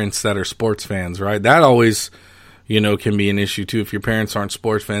have parents that are sports fans, right? That always... you know, can be an issue too. If your parents aren't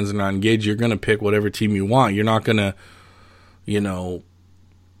sports fans and not engaged, you're going to pick whatever team you want. You're not going to, you know,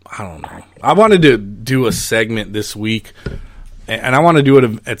 I don't know. I wanted to do a segment this week, and I want to do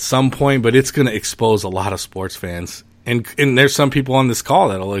it at some point, but it's going to expose a lot of sports fans. And there's some people on this call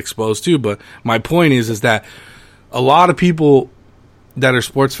that'll expose too. But my point is that a lot of people that are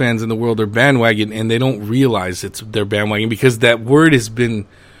sports fans in the world are bandwagon, and they don't realize they're bandwagon because that word has been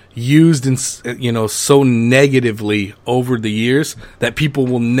used in, you know, so negatively over the years that people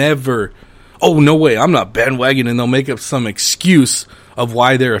will never, oh, no way, I'm not bandwagon, and they'll make up some excuse of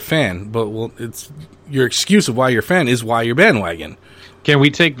why they're a fan. But, well, it's your excuse of why you're a fan is why you're bandwagon. Can we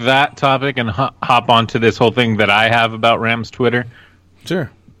take that topic and hop onto this whole thing that I have about Rams Twitter?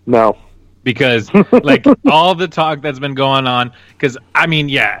 Sure. No. Because, like, all the talk that's been going on, because, I mean,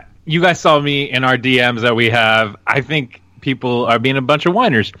 yeah, you guys saw me in our DMs that we have. I think people are being a bunch of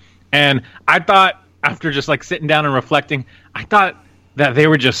whiners. And I thought, after just like sitting down and reflecting, I thought that they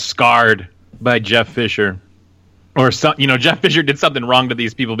were just scarred by Jeff Fisher. Or, some, you know, Jeff Fisher did something wrong to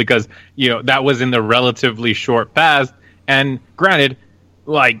these people because, you know, that was in the relatively short past. And granted,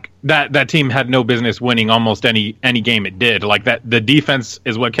 like that team had no business winning almost any game it did. Like that, the defense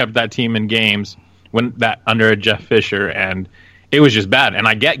is what kept that team in games when that under Jeff Fisher, and it was just bad. And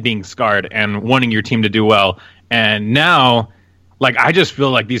I get being scarred and wanting your team to do well And now, like, I just feel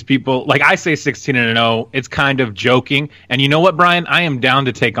like these people, like, I say 16-0, it's kind of joking. And you know what, Brian? I am down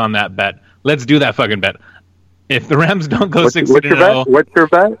to take on that bet. Let's do that fucking bet. If the Rams don't go 16-0, what's your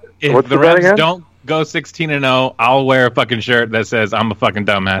bet? If the Rams don't go 16-0, I'll wear a fucking shirt that says I'm a fucking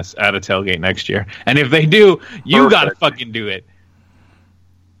dumbass at a tailgate next year. And if they do, you gotta fucking do it.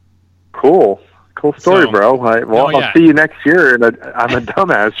 Cool story, bro. I'll see you next year in I'm a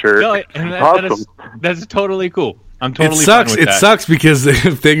dumbass shirt. No, awesome. That's totally cool. I'm totally fine with that. It sucks because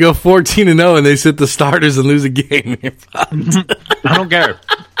if they go 14-0 and they sit the starters and lose a game, you're fucked. I don't care.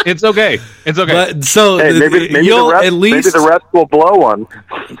 It's okay. But, so hey, maybe the rest will blow one.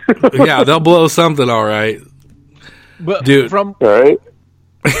 Yeah, they'll blow something, all right. But dude, all right.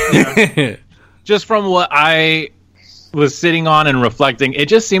 Yeah, just from what I was sitting on and reflecting, it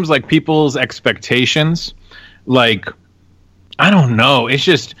just seems like people's expectations, like, I don't know. It's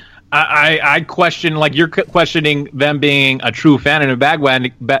just I question, like, you're questioning them being a true fan and a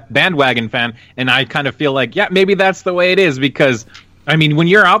bandwagon fan, and I kind of feel like, yeah, maybe that's the way it is, because, I mean, when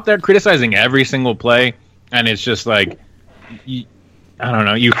you're out there criticizing every single play, and it's just like, I don't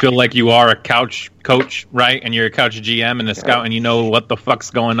know, you feel like you are a couch coach, right? And you're a couch GM and a scout, and you know what the fuck's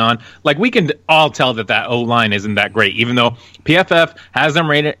going on. Like, we can all tell that O-line isn't that great, even though PFF has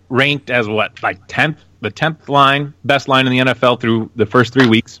them ranked as what, like 10th, the 10th line, best line in the NFL through the first 3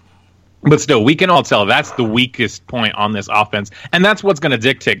 weeks. But still, we can all tell that's the weakest point on this offense. And that's what's going to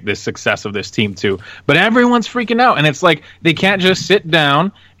dictate the success of this team, too. But everyone's freaking out. And it's like they can't just sit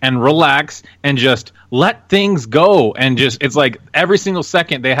down and relax and just let things go. And just, it's like every single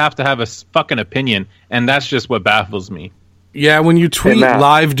second they have to have a fucking opinion. And that's just what baffles me. Yeah, when you tweet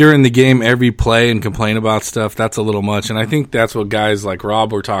live during the game every play and complain about stuff, that's a little much. And I think that's what guys like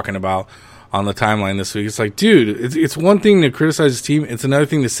Rob were talking about on the timeline this week. It's like, dude, it's one thing to criticize his team. It's another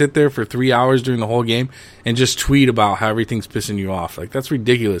thing to sit there for 3 hours during the whole game and just tweet about how everything's pissing you off. Like, that's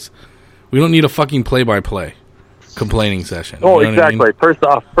ridiculous. We don't need a fucking play-by-play complaining session. Oh, exactly. I mean? First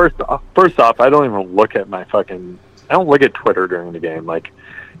off, I don't even look at I don't look at Twitter during the game. Like,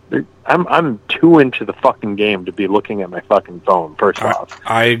 I'm too into the fucking game to be looking at my fucking phone. First off,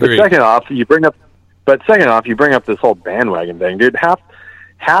 I agree. But second off, you bring up this whole bandwagon thing, dude.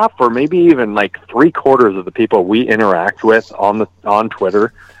 Half or maybe even like 3/4 of the people we interact with on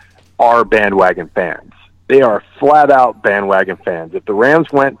Twitter are bandwagon fans. They are flat out bandwagon fans. If the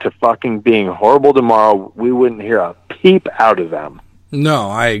Rams went to fucking being horrible tomorrow, we wouldn't hear a peep out of them. No,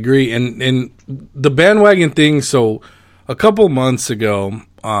 I agree. And the bandwagon thing, so a couple months ago,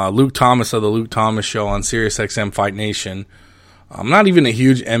 Luke Thomas of the Luke Thomas Show on SiriusXM Fight Nation. I'm not even a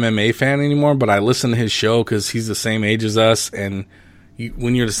huge MMA fan anymore, but I listen to his show because he's the same age as us, and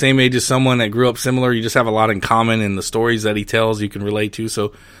when you're the same age as someone that grew up similar, you just have a lot in common, and the stories that he tells you can relate to.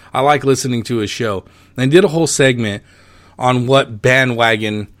 So I like listening to his show. And did a whole segment on what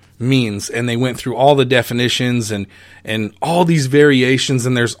bandwagon means, and they went through all the definitions and all these variations,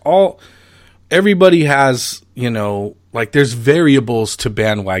 and everybody has, like, there's variables to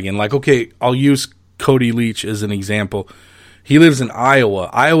bandwagon. Like, okay, I'll use Cody Leach as an example. He lives in Iowa.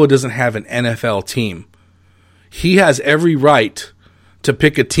 Iowa doesn't have an NFL team. He has every right to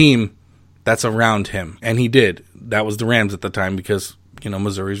pick a team that's around him. And he did. That was the Rams at the time because,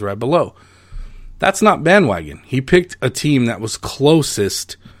 Missouri's right below. That's not bandwagon. He picked a team that was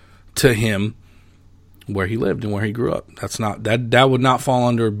closest to him where he lived and where he grew up. That would not fall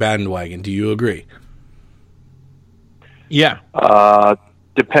under bandwagon. Do you agree? Yeah.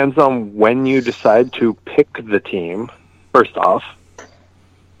 Depends on when you decide to pick the team, first off.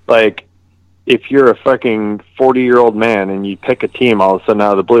 Like, if you're a fucking 40-year-old man and you pick a team all of a sudden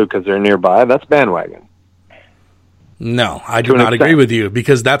out of the blue because they're nearby, that's bandwagon. No, I do not agree with you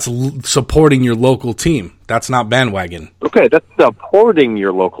because that's supporting your local team. That's not bandwagon. Okay, that's supporting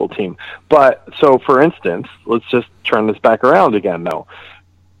your local team. But, so for instance, let's just turn this back around again, though.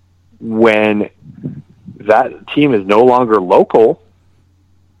 When that team is no longer local,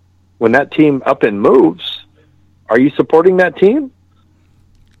 when that team up and moves, are you supporting that team?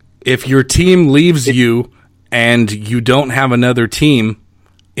 If your team leaves you and you don't have another team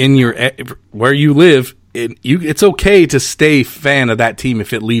in where you live, it's okay to stay fan of that team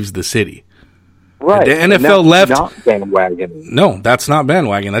if it leaves the city. Right. The NFL left. Not bandwagon. No, that's not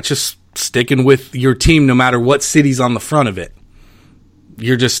bandwagon. That's just sticking with your team no matter what city's on the front of it.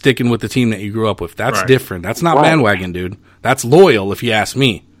 You're just sticking with the team that you grew up with. That's different. That's not bandwagon, dude. That's loyal, if you ask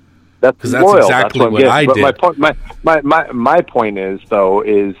me. That's loyal. Exactly what I did. My point is, so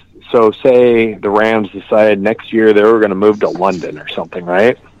say the Rams decided next year they were going to move to London or something,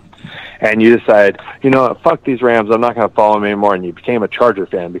 right? and you decide, you know what, fuck these Rams, I'm not going to follow them anymore, and you became a Charger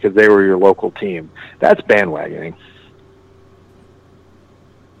fan because they were your local team. That's bandwagoning.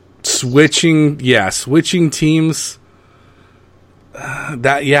 Switching teams.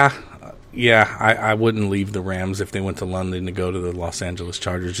 I wouldn't leave the Rams if they went to London to go to the Los Angeles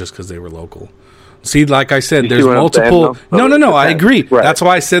Chargers just because they were local. See, like I said, there's multiple. No, I agree. Right. That's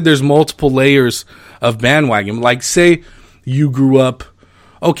why I said there's multiple layers of bandwagon. Like, say you grew up.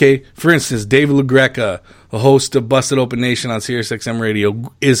 Okay, for instance, David LaGreca, the host of Busted Open Nation on SiriusXM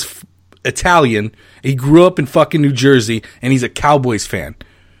Radio, is Italian. He grew up in fucking New Jersey, and he's a Cowboys fan.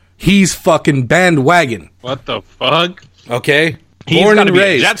 He's fucking bandwagon. What the fuck? Okay? He's Born gotta and be a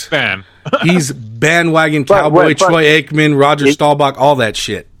raised. Jets fan. He's bandwagon Cowboy, Troy Aikman, Roger Staubach, all that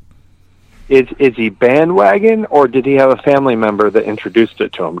shit. Is he bandwagon, or did he have a family member that introduced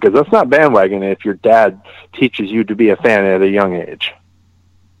it to him? Because that's not bandwagon if your dad teaches you to be a fan at a young age.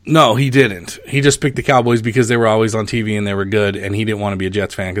 No, he didn't. He just picked the Cowboys because they were always on TV and they were good, and he didn't want to be a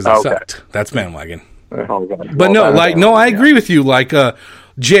Jets fan because they sucked. That's bandwagon. But I agree with you. Like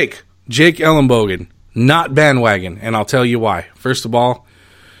Jake Ellenbogen, not bandwagon, and I'll tell you why. First of all,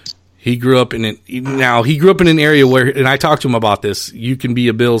 he grew up in an area where, and I talked to him about this. You can be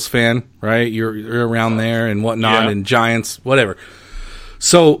a Bills fan, right? You're around there and whatnot, and Giants, whatever.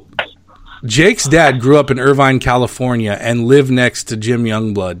 So Jake's dad grew up in Irvine, California, and lived next to Jim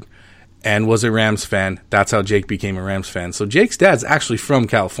Youngblood, and was a Rams fan. That's how Jake became a Rams fan. So Jake's dad's actually from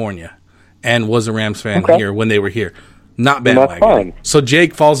California, and was a Rams fan here when they were here. Not bandwagon. So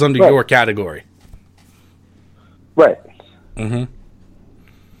Jake falls under your category. Right. Mm-hmm.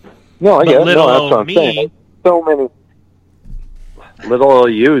 No, I get it. No, that's what I'm saying. So many. Little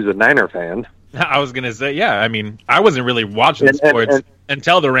old you is a Niner fan. I was going to say, yeah. I mean, I wasn't really watching sports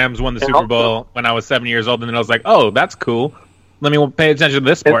until the Rams won the Super Bowl when I was 7 years old, and then I was like, oh, that's cool. Let me pay attention to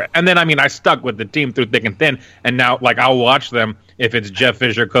this sport. And then, I mean, I stuck with the team through thick and thin, and now, like, I'll watch them if it's Jeff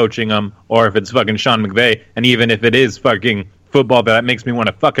Fisher coaching them or if it's fucking Sean McVay, and even if it is fucking football that makes me want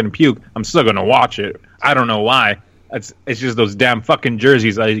to fucking puke, I'm still going to watch it. I don't know why. It's just those damn fucking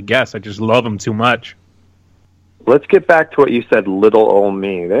jerseys, I guess. I just love them too much. Let's get back to what you said, little old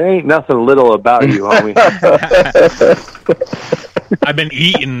me. There ain't nothing little about you, homie. I've been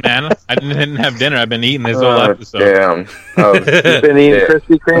eating, man. I didn't have dinner. I've been eating this whole episode. Damn. You've been eating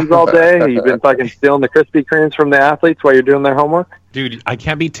Krispy Kremes all day? You've been fucking stealing the Krispy Kremes from the athletes while you're doing their homework? Dude, I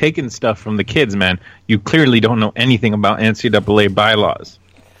can't be taking stuff from the kids, man. You clearly don't know anything about NCAA bylaws.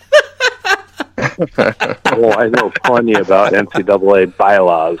 Well, I know plenty about NCAA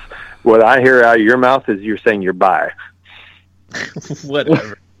bylaws. What I hear out of your mouth is you're saying you're bi.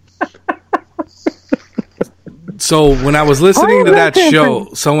 Whatever. So when I was listening to that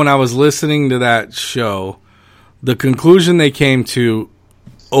show, the conclusion they came to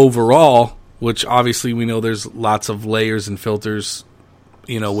overall, which obviously we know there's lots of layers and filters,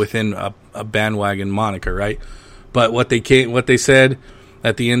 within a bandwagon moniker, right? But what they said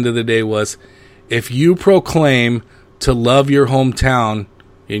at the end of the day was, if you proclaim to love your hometown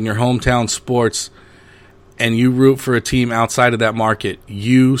in your hometown sports, and you root for a team outside of that market,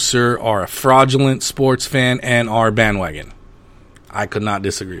 you, sir, are a fraudulent sports fan and are bandwagon. I could not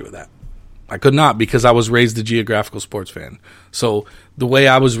disagree with that. I could not, because I was raised a geographical sports fan. So the way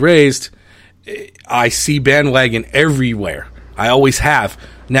I was raised, I see bandwagon everywhere. I always have.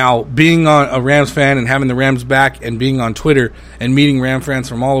 Now, being on a Rams fan and having the Rams back and being on Twitter and meeting Ram fans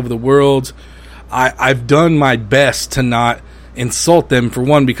from all over the world, I've done my best to not insult them, for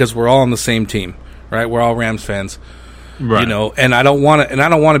one, because we're all on the same team, right? We're all Rams fans, right? And I don't want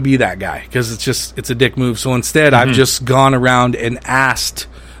to be that guy, because it's a dick move. So instead, I've just gone around and asked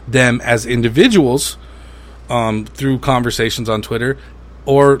them as individuals, through conversations on Twitter,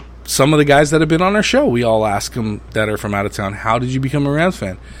 or some of the guys that have been on our show. We all ask them that are from out of town, how did you become a Rams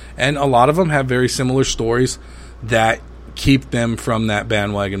fan? And a lot of them have very similar stories that keep them from that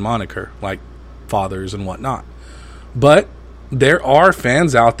bandwagon moniker, like fathers and whatnot. But there are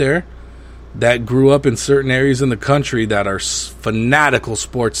fans out there that grew up in certain areas in the country that are fanatical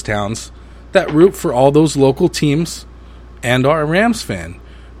sports towns that root for all those local teams and are a Rams fan.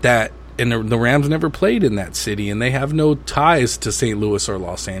 And the Rams never played in that city, and they have no ties to St. Louis or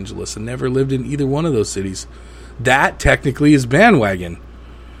Los Angeles and never lived in either one of those cities. That technically is bandwagon.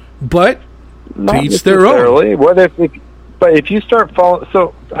 But to each their own. But if you start following,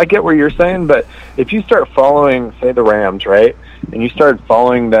 so I get what you're saying, but if you start following, say, the Rams, right, and you started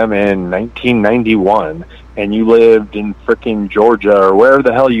following them in 1991, and you lived in frickin' Georgia or wherever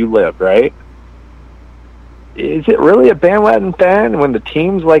the hell you lived, right? Is it really a bandwagon fan when the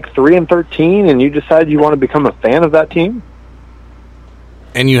team's like 3-13 and you decide you want to become a fan of that team?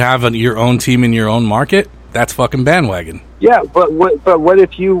 and you have your own team in your own market, that's fucking bandwagon. Yeah, but what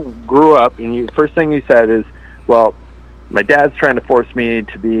if you grew up and first thing you said is, well, my dad's trying to force me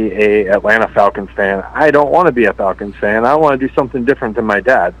to be a Atlanta Falcons fan. I don't want to be a Falcons fan. I want to do something different than my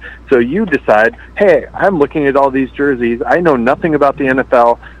dad. So you decide, hey, I'm looking at all these jerseys. I know nothing about the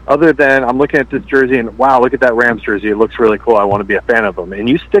NFL other than I'm looking at this jersey and, wow, look at that Rams jersey. It looks really cool. I want to be a fan of them. And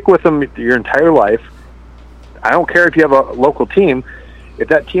you stick with them your entire life. I don't care if you have a local team. If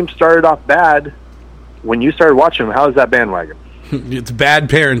that team started off bad, when you started watching them, how is that bandwagon? It's bad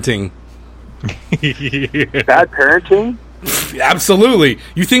parenting. Bad parenting? Absolutely.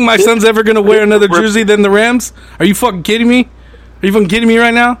 You think my son's ever going to wear another jersey than the Rams? Are you fucking kidding me? Are you fucking kidding me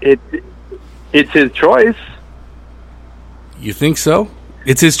right now? It's his choice. You think so?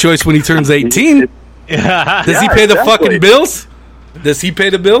 It's his choice when he turns 18. Does he pay the fucking bills? Does he pay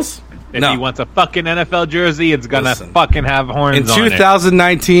the bills? If he wants a fucking NFL jersey, it's going to fucking have horns on it. In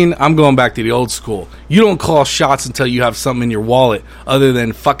 2019, I'm going back to the old school. You don't call shots until you have something in your wallet other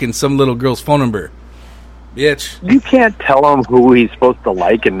than fucking some little girl's phone number. Bitch. You can't tell him who he's supposed to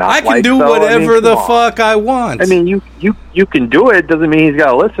like and not like. I can do whatever the fuck I want. I mean, you can do it. Doesn't mean he's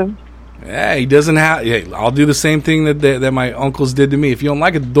got to listen. Yeah, he doesn't have... Yeah, I'll do the same thing that my uncles did to me. If you don't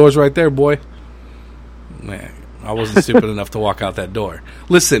like it, the door's right there, boy. Man, I wasn't stupid enough to walk out that door.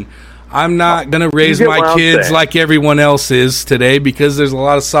 Listen... I'm not going to raise my kids like everyone else is today because there's a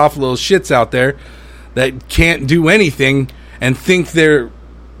lot of soft little shits out there that can't do anything and think they're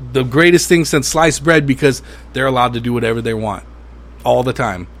the greatest thing since sliced bread because they're allowed to do whatever they want all the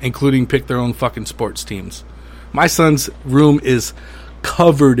time, including pick their own fucking sports teams. My son's room is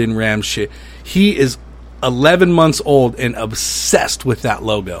covered in Rams shit. He is 11 months old and obsessed with that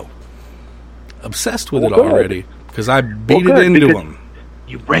logo. Obsessed with it already because I beat it into him.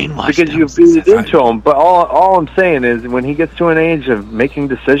 You brainwashed because you beat it into him. But all I'm saying is, when he gets to an age of making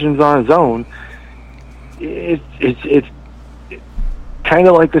decisions on his own, it's kind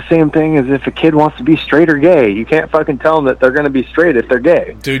of like the same thing as if a kid wants to be straight or gay. You can't fucking tell them that they're going to be straight if they're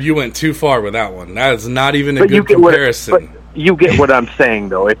gay. Dude, you went too far with that one. That is not even a good comparison. But you get what I'm saying,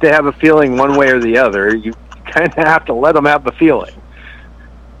 though. If they have a feeling one way or the other, you kind of have to let them have the feeling.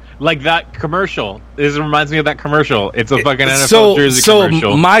 Like that commercial. This reminds me of that commercial. It's a fucking NFL jersey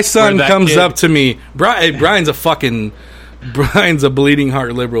commercial. So my son comes up to me. Brian's a bleeding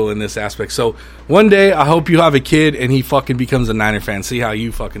heart liberal in this aspect. So one day I hope you have a kid and he fucking becomes a Niner fan. See how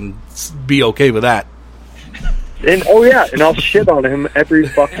you fucking be okay with that. And and I'll shit on him every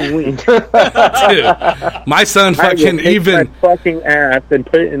fucking week. Dude, my son fucking my fucking ass and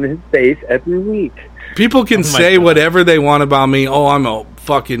put it in his face every week. People can say whatever they want about me. Oh, I'm a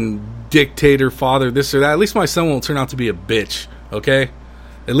fucking dictator father, this or that. At least my son won't turn out to be a bitch, okay?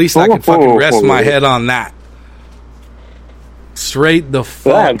 At least I can fucking rest my head on that. Straight the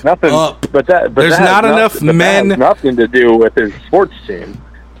fuck up. But there's not enough men. That has nothing to do with his sports team.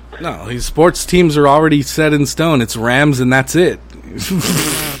 No, his sports teams are already set in stone. It's Rams and that's it.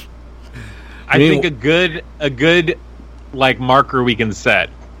 I think a good like marker we can set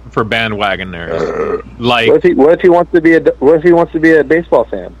for bandwagoners. Like, what if he wants to be a baseball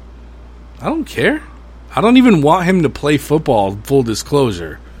fan? I don't care. I don't even want him to play football. Full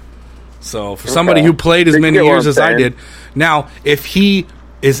disclosure. So for somebody who played as many years as I did, now if he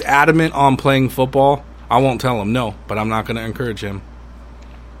is adamant on playing football, I won't tell him no. But I'm not going to encourage him.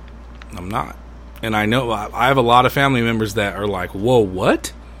 I'm not. And I know I have a lot of family members that are like, "Whoa,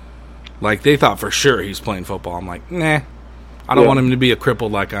 what?" Like they thought for sure he's playing football. I'm like, nah. I don't want him to be a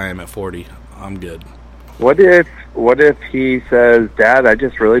cripple like I am at 40. I'm good. What if he says, "Dad, I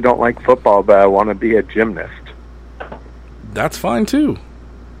just really don't like football, but I want to be a gymnast"? That's fine too.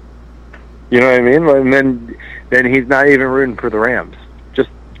 You know what I mean? And then he's not even rooting for the Rams just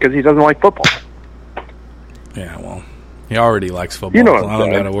because he doesn't like football. Yeah, well, he already likes football. You know what so I'm I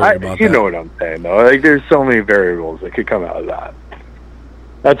don't got to worry about that. You know what I'm saying, though. Like, there's so many variables that could come out of that.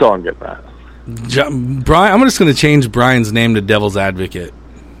 That's all I'm getting at. Brian, I'm just going to change Brian's name to Devil's Advocate.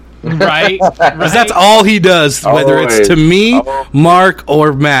 Right? Because that's all he does, whether it's to me, Mark,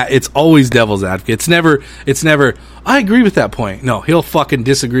 or Matt. It's always Devil's Advocate. It's never, I agree with that point. No, he'll fucking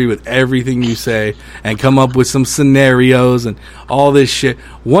disagree with everything you say and come up with some scenarios and all this shit.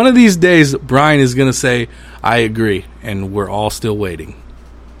 One of these days, Brian is going to say, I agree, and we're all still waiting.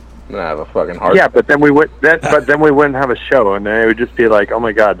 I have a fucking heart. Yeah, but then we wouldn't have a show, and then it would just be like, oh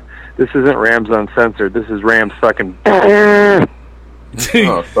my god, this isn't Rams Uncensored. This is Rams fucking. Oh,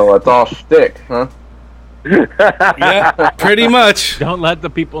 so it's all shtick, huh? Yeah, pretty much. Don't let the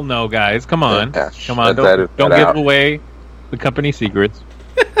people know, guys. Come on, Yeah, come on. Don't give away the company secrets.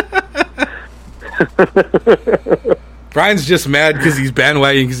 Brian's just mad because he's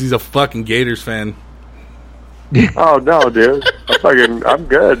bandwagon because he's a fucking Gators fan. Oh no, dude! I'm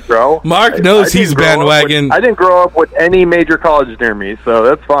good, bro. Mark knows he's bandwagon. I didn't grow up with any major college near me, so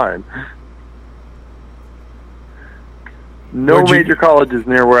that's fine. No major colleges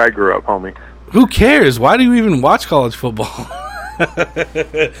near where I grew up, homie. Who cares? Why do you even watch college football? Do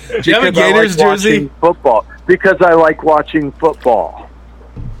you have a Gators jersey? Football. Because I like watching football.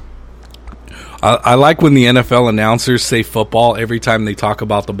 I like when the NFL announcers say football every time they talk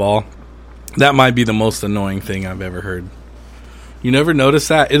about the ball. That might be the most annoying thing I've ever heard. You never notice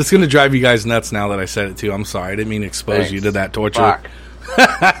that? It's going to drive you guys nuts now that I said it too. I'm sorry. I didn't mean to expose you to that torture.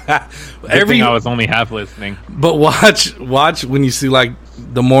 I was only half listening. But watch when you see like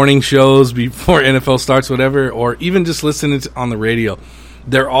the morning shows before NFL starts, whatever, or even just listening on the radio.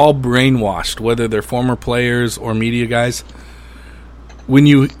 They're all brainwashed, whether they're former players or media guys. When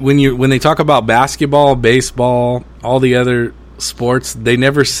they talk about basketball, baseball, all the other sports, they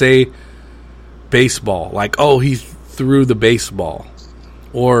never say baseball. Like, oh, he threw the baseball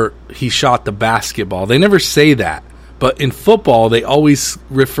or he shot the basketball. They never say that. But in football, they always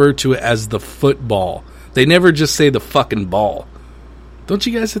refer to it as the football. They never just say the fucking ball. Don't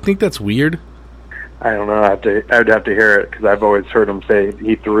you guys think that's weird? I don't know. I would have to hear it because I've always heard him say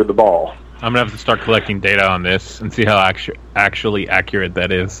he threw the ball. I'm gonna have to start collecting data on this and see how actually accurate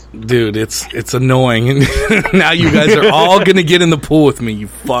that is. Dude, it's annoying. Now you guys are all gonna get in the pool with me, you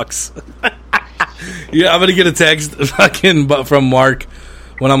fucks. Yeah, I'm gonna get a text fucking from Mark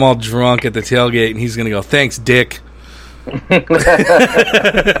when I'm all drunk at the tailgate, and he's gonna go, "Thanks, Dick."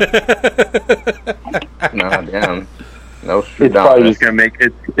 Nah, damn. No, it's probably just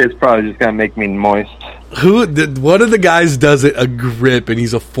gonna make me moist. One of the guys does it a grip, and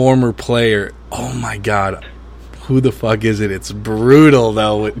he's a former player. Oh my god, who the fuck is it? It's brutal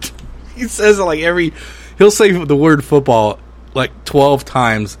though. He says it like he'll say the word football like 12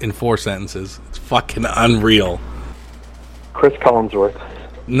 times in 4 sentences. It's fucking unreal. Chris Collinsworth.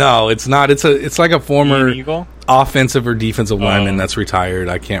 No, it's not. It's like a former Eagle? Offensive or defensive lineman that's retired.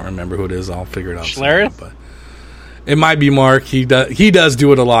 I can't remember who it is. I'll figure it out. Schlereth? But it might be Mark. He does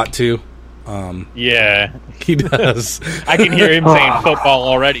do it a lot too. Yeah, he does. I can hear him saying football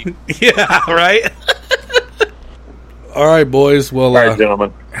already. Yeah, right. All right, boys. Well, all right,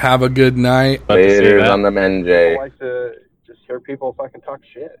 gentlemen. Have a good night. Later on the men, Jay. I like to just hear people fucking talk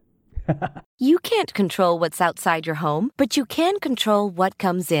shit. You can't control what's outside your home, but you can control what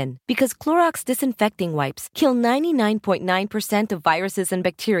comes in. Because Clorox disinfecting wipes kill 99.9% of viruses and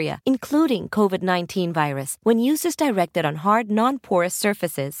bacteria, including COVID-19 virus, when used as directed on hard, non-porous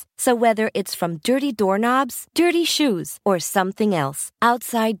surfaces. So whether it's from dirty doorknobs, dirty shoes, or something else,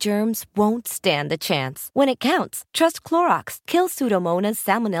 outside germs won't stand a chance. When it counts, trust Clorox. Kill Pseudomonas,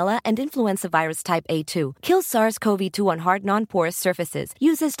 Salmonella, and influenza virus type A2. Kill SARS-CoV-2 on hard, non-porous surfaces.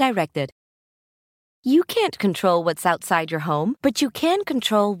 Use as directed. You can't control what's outside your home, but you can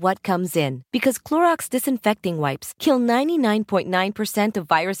control what comes in. Because Clorox disinfecting wipes kill 99.9% of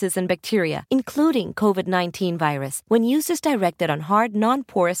viruses and bacteria, including COVID-19 virus, when used as directed on hard,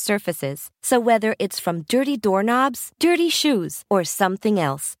 non-porous surfaces. So whether it's from dirty doorknobs, dirty shoes, or something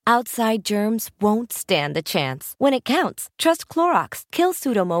else, outside germs won't stand a chance. When it counts, trust Clorox. Kill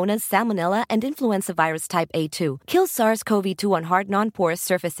Pseudomonas, Salmonella, and influenza virus type A2. Kill SARS-CoV-2 on hard, non-porous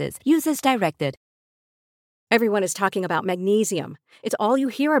surfaces. Use as directed. Everyone is talking about magnesium. It's all you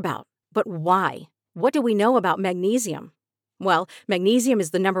hear about. But why? What do we know about magnesium? Well, magnesium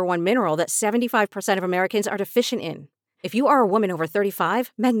is the #1 mineral that 75% of Americans are deficient in. If you are a woman over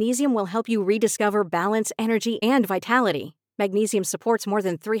 35, magnesium will help you rediscover balance, energy, and vitality. Magnesium supports more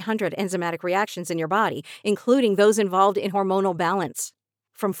than 300 enzymatic reactions in your body, including those involved in hormonal balance.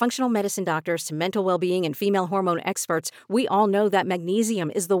 From functional medicine doctors to mental well-being and female hormone experts, we all know that magnesium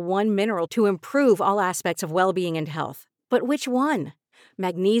is the one mineral to improve all aspects of well-being and health. But which one?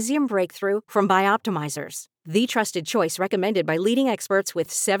 Magnesium Breakthrough from Bioptimizers, the trusted choice recommended by leading experts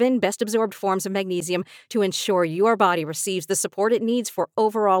with 7 best-absorbed forms of magnesium to ensure your body receives the support it needs for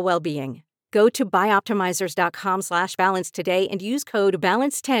overall well-being. Go to bioptimizers.com/balance today and use code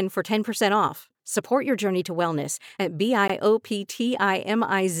BALANCE10 for 10% off. Support your journey to wellness at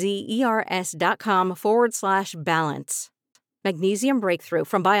bioptimizers.com/balance. Magnesium Breakthrough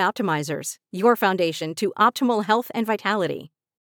from Bioptimizers, your foundation to optimal health and vitality.